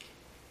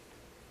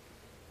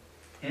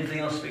 Anything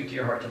else speak to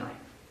your heart tonight?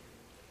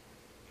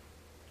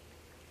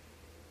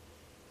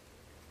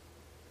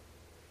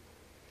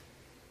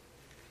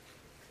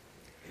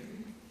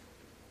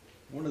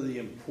 One of the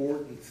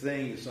important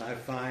things I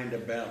find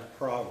about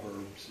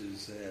Proverbs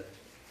is that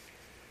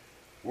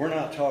we're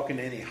not talking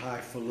any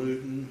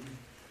highfalutin,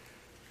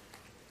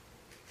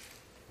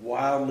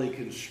 wildly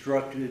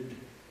constructed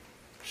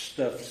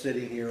stuff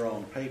sitting here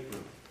on paper.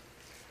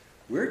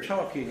 We're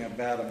talking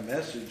about a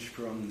message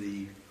from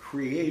the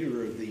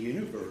creator of the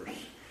universe,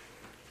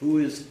 who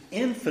is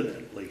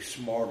infinitely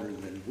smarter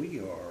than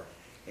we are,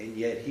 and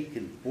yet he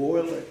can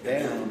boil it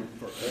down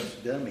for us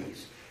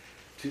dummies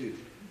to,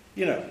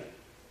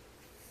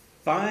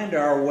 find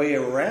our way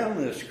around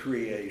this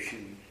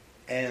creation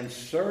and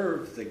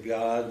serve the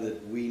God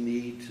that we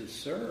need to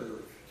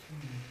serve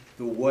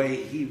the way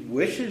he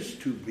wishes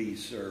to be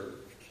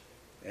served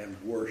and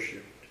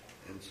worshipped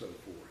and so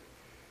forth.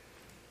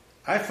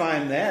 I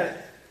find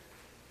that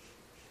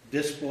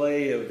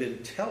display of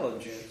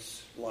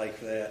intelligence like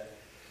that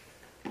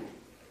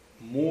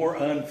more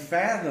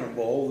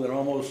unfathomable than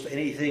almost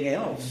anything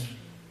else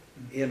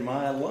in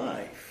my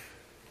life.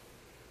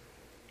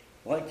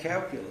 Like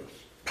calculus.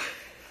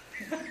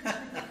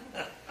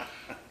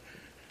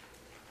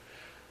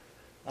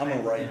 I'm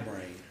a right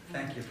brain.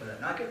 Thank you for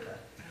that. I get that.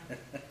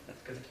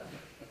 That's good stuff.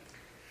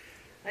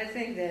 I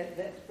think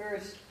that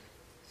verse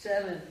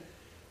 7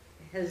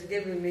 has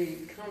given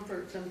me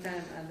comfort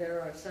sometimes.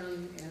 There are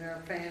some in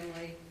our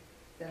family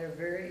that are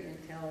very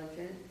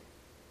intelligent,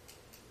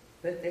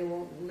 but they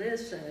won't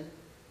listen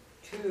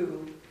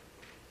to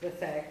the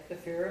fact the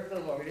fear of the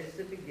Lord is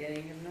the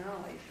beginning of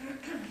knowledge.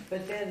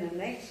 But then the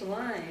next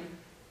line,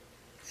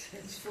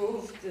 since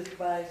fools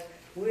despise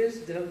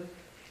wisdom.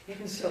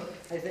 And so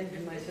I think to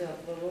myself,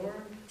 well,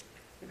 Lord,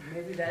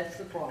 maybe that's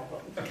the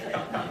problem.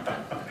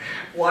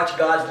 Watch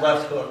God's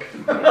left hook.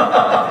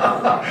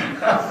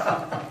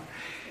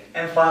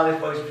 And finally,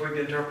 folks, before we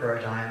get into our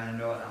prayer time, and I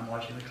know I'm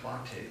watching the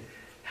clock too,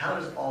 how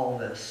does all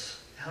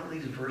this, how do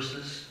these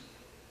verses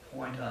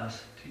point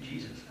us to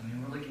Jesus? I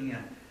mean, we're looking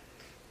at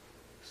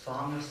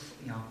Psalms,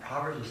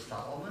 Proverbs of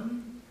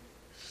Solomon.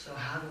 So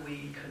how do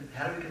we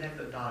connect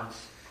the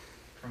dots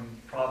from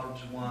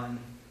Proverbs 1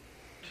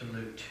 to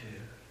Luke 2?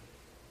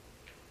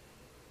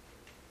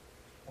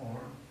 Or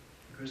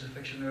the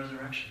crucifixion and the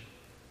resurrection?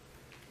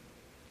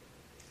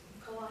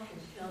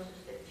 Colossians tells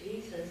us that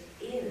Jesus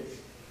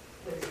is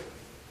wisdom.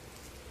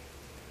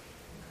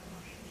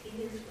 Colossians,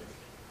 he is wisdom.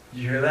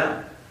 Did you hear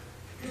that?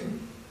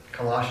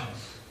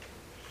 Colossians.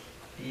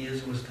 He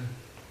is wisdom.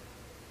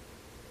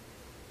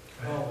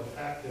 Well, the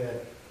fact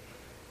that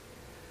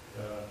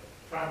the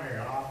primary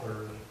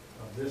author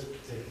of this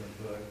particular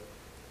book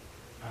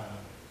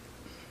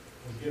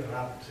was given an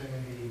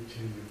opportunity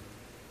to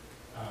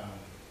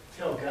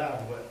tell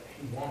God what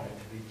he wanted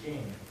to be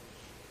king,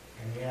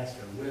 and he asked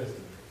for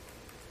wisdom.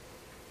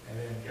 And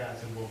then God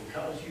said, well,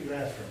 because you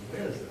asked for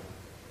wisdom,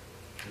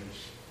 which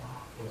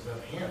was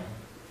of him,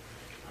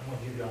 I'm going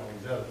to give you all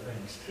these other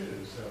things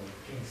too. So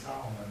King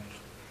Solomon,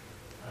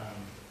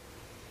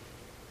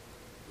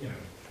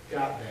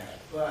 got that.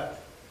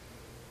 But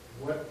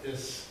what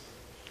this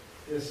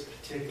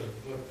particular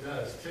book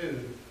does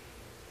too,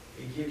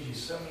 it gives you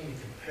so many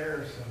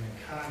comparison and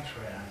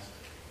contrast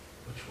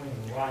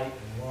between right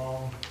and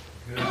wrong,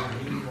 good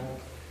and evil,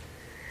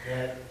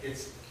 that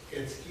it's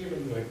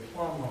giving you a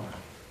plumb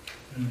line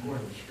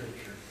according to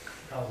Scripture.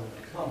 It calls it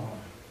a plumb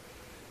line.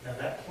 Now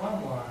that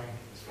plumb line,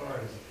 as far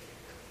as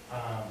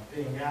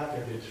being out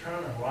there to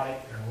determine right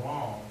and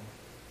wrong,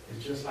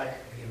 is just like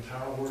the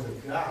entire Word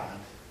of God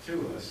to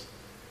us.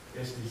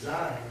 It's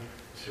designed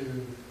to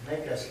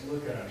make us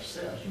look at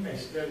ourselves. You may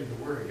study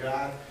the Word of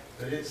God,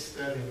 but it's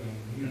studying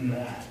you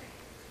back.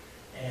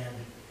 And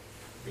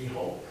the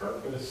whole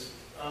purpose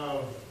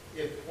of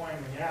it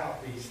pointing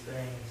out these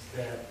things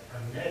that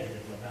are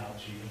negative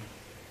about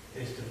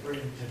you is to bring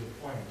you to the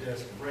point of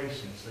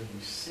desperation so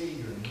you see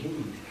your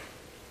need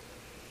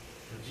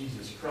for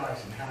Jesus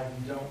Christ and how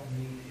you don't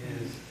meet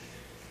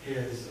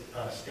his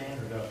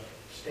standard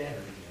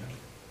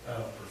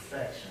of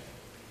perfection.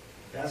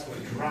 That's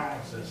what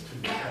drives us to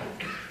the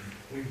heaven.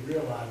 We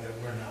realize that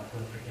we're not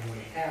perfect, and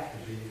we have to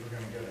be if we're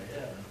going to go to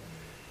heaven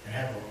and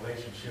have a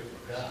relationship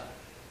with God.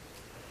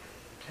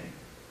 Okay.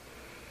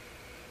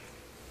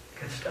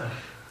 Good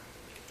stuff.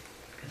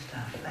 Good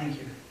stuff. Thank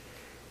you.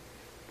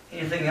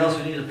 Anything else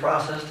we need to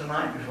process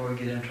tonight before we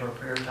get into our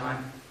prayer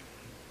time?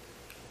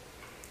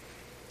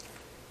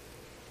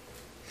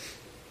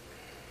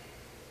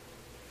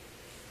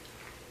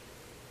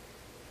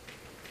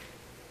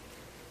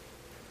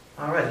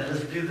 All right, then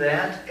let's do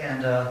that.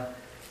 And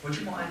would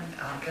you mind,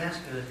 can I ask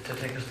you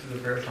to take us through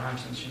the prayer time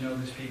since you know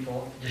these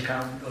people? Just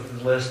kind of go through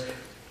the list.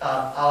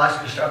 I'll ask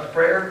you to start the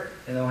prayer,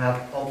 and then we'll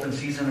have open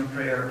season of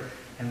prayer,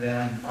 and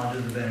then I'll do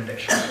the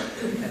benediction.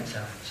 And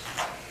so.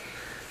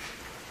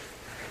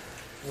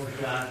 Lord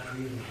God,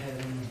 creating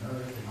heaven and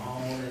earth and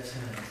all that's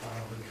in it,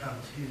 Father, we come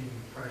to you in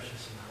your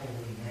precious and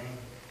holy name.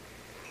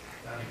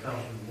 God, because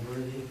you're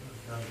worthy,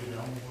 because you're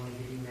the only one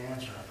who can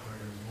answer our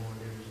prayers, Lord.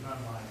 There is none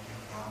like you,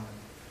 Father.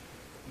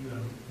 You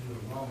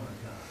alone are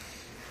God.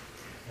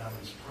 God,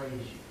 we just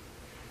praise you.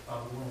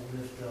 Father, we want to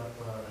lift up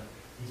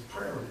these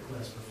prayer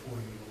requests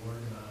before you,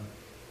 Lord.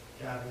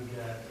 God, we've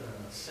got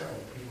several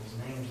people's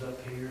names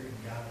up here, and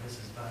God, this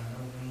is by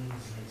no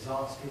means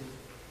exhaustive.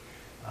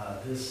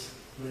 This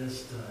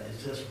list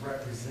is just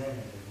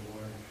representative,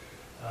 Lord,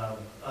 of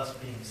us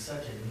being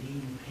such a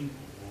needy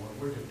people, Lord.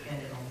 We're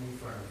dependent on you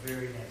for our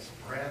very next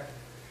breath,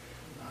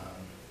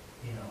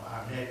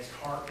 our next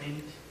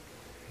heartbeat.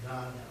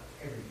 God,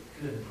 every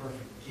good and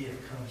perfect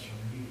gift comes from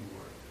you,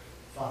 Lord,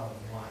 Father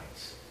of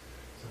lights.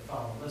 So,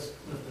 Father, let's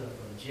lift up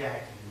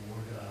Jackie,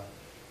 Lord,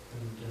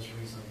 who just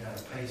recently got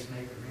a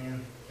pacemaker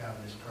in. God,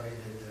 we just pray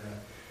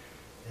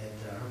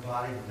that her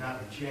body would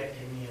not reject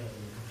any of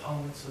the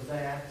components of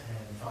that,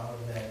 and Father,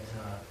 that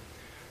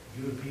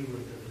you would be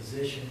with the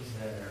physicians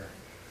that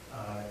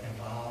are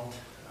involved,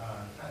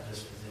 not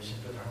just physicians,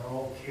 but her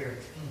whole care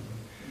team,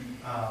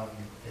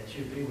 that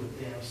you'd be with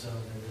them so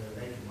that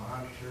they can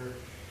monitor,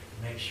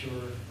 make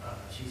sure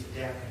she's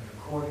adapting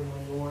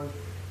accordingly, Lord.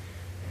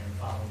 And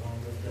Father, we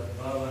want to lift up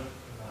Bubba,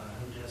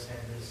 who just had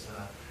this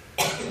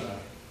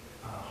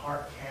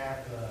heart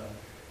cath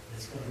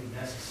that's going to be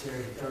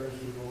necessary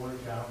Thursday, Lord.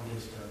 God, we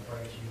just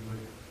pray that you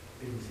would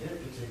be with his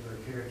particular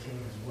care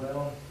team as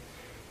well.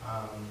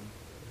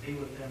 Be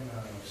with them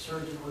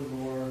surgically,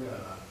 Lord,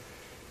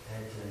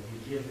 that you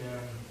give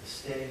them the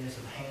steadiness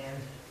of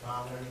hand,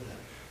 Father,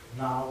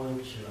 the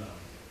knowledge,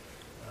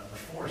 the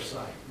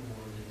foresight,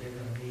 Lord, that they're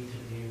going to need to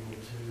be able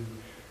to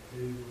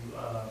do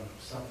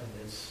something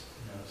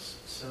that's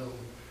so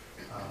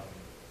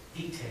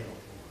detailed,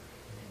 Lord.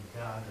 And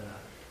God,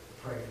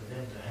 pray for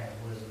them to have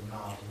wisdom,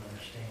 knowledge, and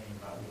understanding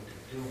about what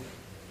they're doing.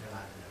 And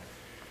God,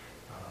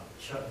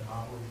 Chuck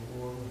Mobley,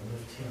 Lord, and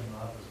lift him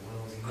up as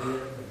well as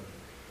Liv and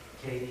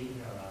Katie.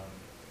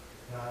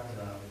 God,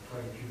 we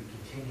pray that you would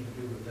continue to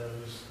do with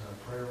those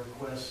prayer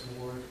requests,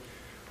 Lord.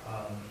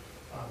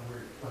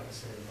 Father, like I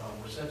said,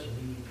 we're such a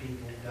needy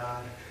people,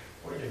 God.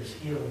 Where there's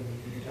healing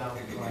needed, God,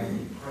 we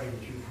pray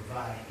that you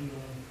provide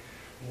healing,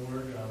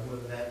 Lord,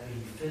 whether that be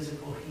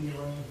physical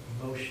healing,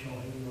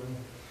 emotional healing.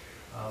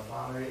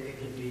 Father, it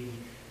could be,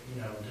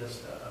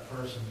 just a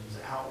person's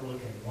outlook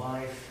in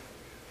life,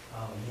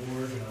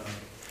 Lord,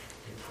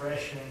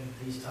 depression,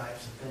 these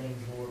types of things,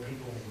 Lord,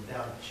 people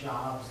without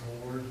jobs,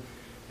 Lord.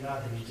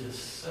 God, there's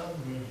just so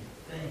many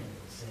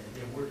things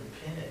that we're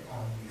dependent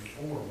on you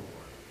for,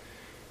 Lord.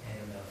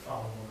 And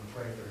Father, we want to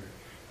pray for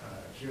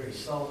Jerry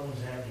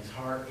Sullivan's having these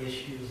heart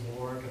issues,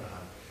 Lord.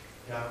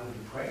 God, we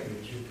pray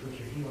that you put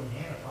your healing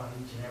hand upon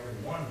each and every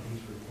one of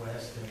these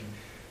requests. And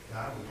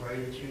God, we pray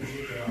that you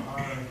get the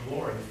honor and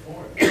glory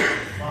for it.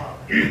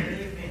 Father, in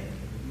any event,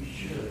 you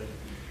should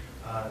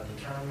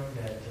determine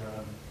that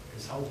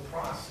this whole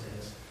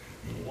process,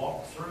 to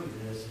walk through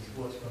this, is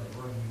what's going to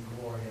bring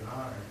you glory and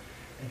honor.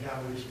 And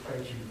God, we just pray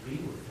that you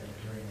be with them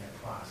during that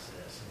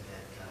process, and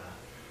that,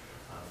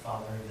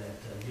 Father,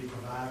 that you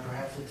provide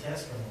perhaps a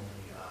testimony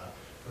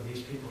for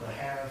these people to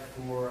have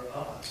for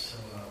us,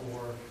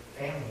 or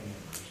family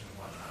members and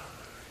whatnot.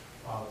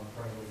 Father, we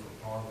pray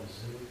for Barbara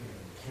Zook and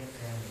Kent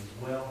family as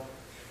well.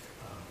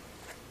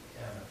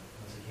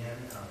 Once again,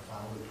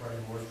 Father, we pray,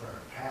 Lord, for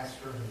our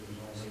pastor who's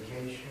on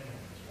vacation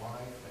and his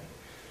wife, and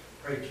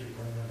pray that you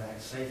bring them back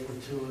safely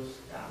to us.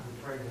 God, we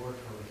pray, Lord,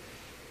 for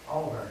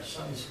all of our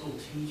Sunday school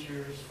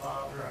teachers,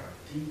 Father, our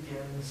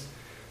deacons,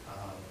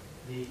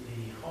 the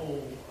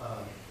whole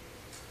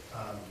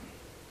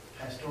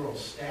pastoral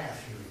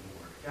staff here, Lord.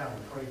 God,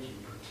 we pray that you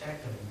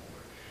protect them,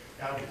 Lord.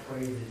 God, we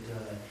pray that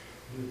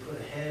you would put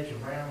a hedge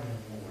around them,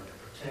 Lord, to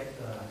protect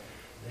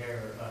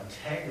their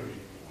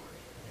integrity, Lord,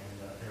 and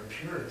their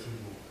purity,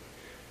 Lord.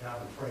 God,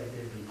 we pray that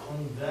they'd be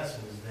clean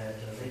vessels, that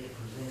they can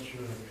present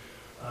your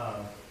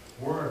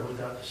word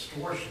without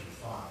distortion,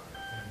 Father.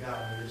 And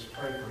God, we just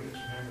pray for each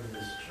member of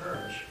this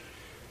church.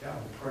 God,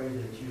 we pray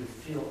that you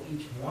fill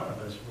each one of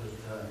us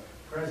with the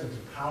presence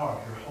and power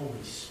of your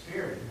Holy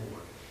Spirit,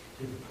 Lord,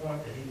 to the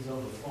point that he's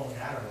overflowing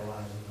out of our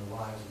lives and the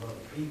lives of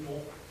other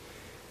people.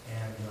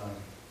 And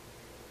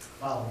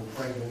Father, we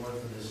pray, Lord,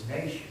 for this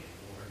nation,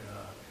 Lord.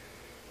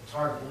 It's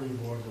hard to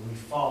believe, Lord, that we've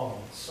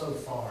fallen so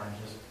far in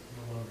just a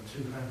little over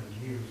 200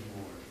 years,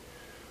 Lord.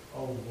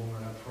 Oh,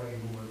 Lord, I pray,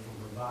 Lord, for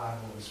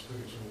revival and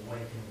spiritual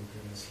awakening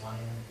within this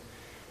land.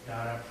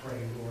 God, I pray,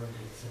 Lord,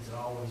 that since it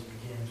always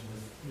begins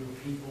with your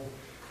people,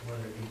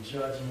 whether it be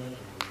judgment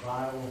or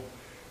revival,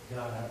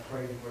 God, I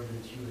pray, Lord,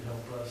 that you would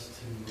help us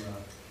to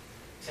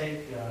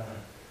take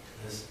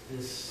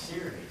this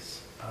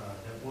serious,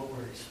 that what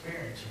we're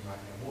experiencing right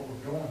now, what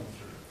we're going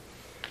through.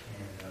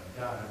 And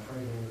God, I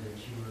pray, Lord, that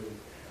you would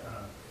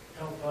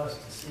help us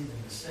to see the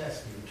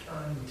necessity of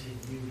turning to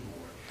you,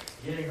 Lord,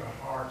 getting our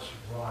hearts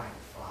right,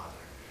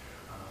 Father,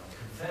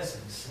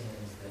 confessing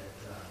sins that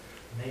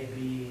may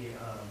be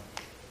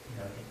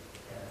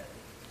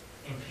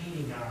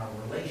impeding our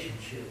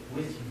relationship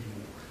with you,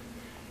 Lord.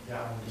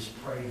 God, we just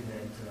pray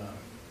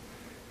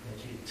that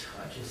you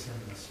touch us in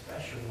a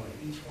special way.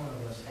 Each one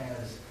of us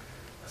has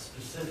a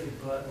specific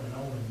button and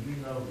only you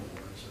know,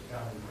 Lord. So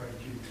God, we pray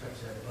that you touch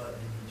that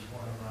button in each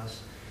one of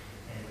us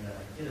and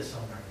get us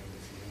on our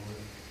knees, Lord.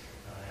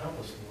 Help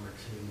us, Lord,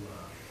 to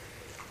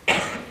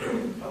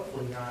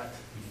hopefully not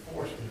be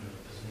forced into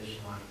a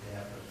position like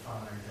that, but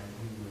Father, that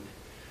we would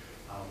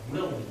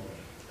willingly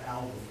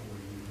bow before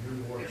you, your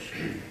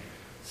worship,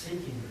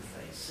 seeking your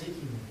face,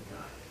 seeking your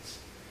guidance,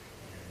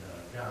 and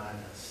God,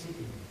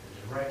 seeking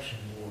the direction,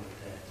 Lord,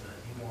 that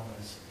you want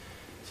us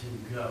to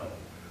go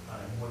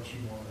and what you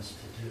want us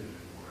to do,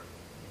 Lord.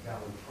 And God,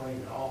 we pray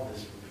that all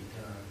this will be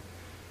done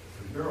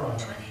for your honor,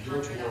 for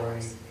your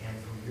glory, and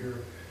for your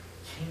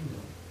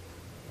kingdom.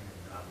 And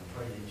God, we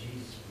pray that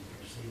Jesus will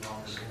receive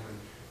all the glory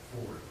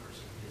for it. For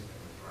his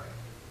name we pray.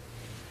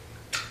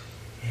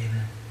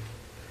 Amen.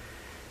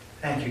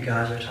 Thank you,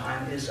 guys. Our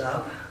time is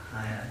up.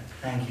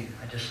 Thank you.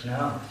 I just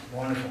know. It's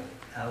wonderful.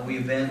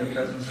 We've been in the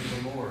presence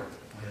of the Lord.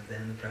 We have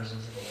been in the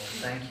presence of the Lord.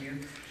 Thank you.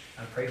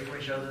 I pray for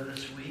each other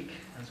this week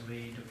as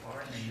we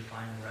depart and you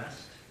find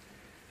rest.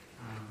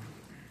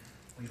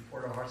 We've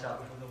poured our hearts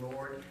out before the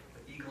Lord,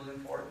 but equally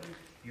important,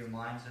 your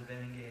minds have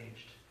been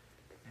engaged.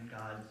 And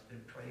God's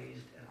been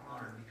praised and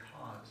honored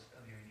because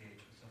of your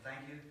engagement. So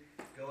thank you.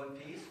 Go in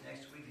peace.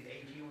 Next week, the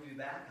AG will be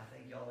back. I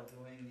think y'all are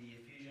doing the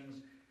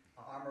Ephesians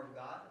Armor of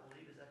God.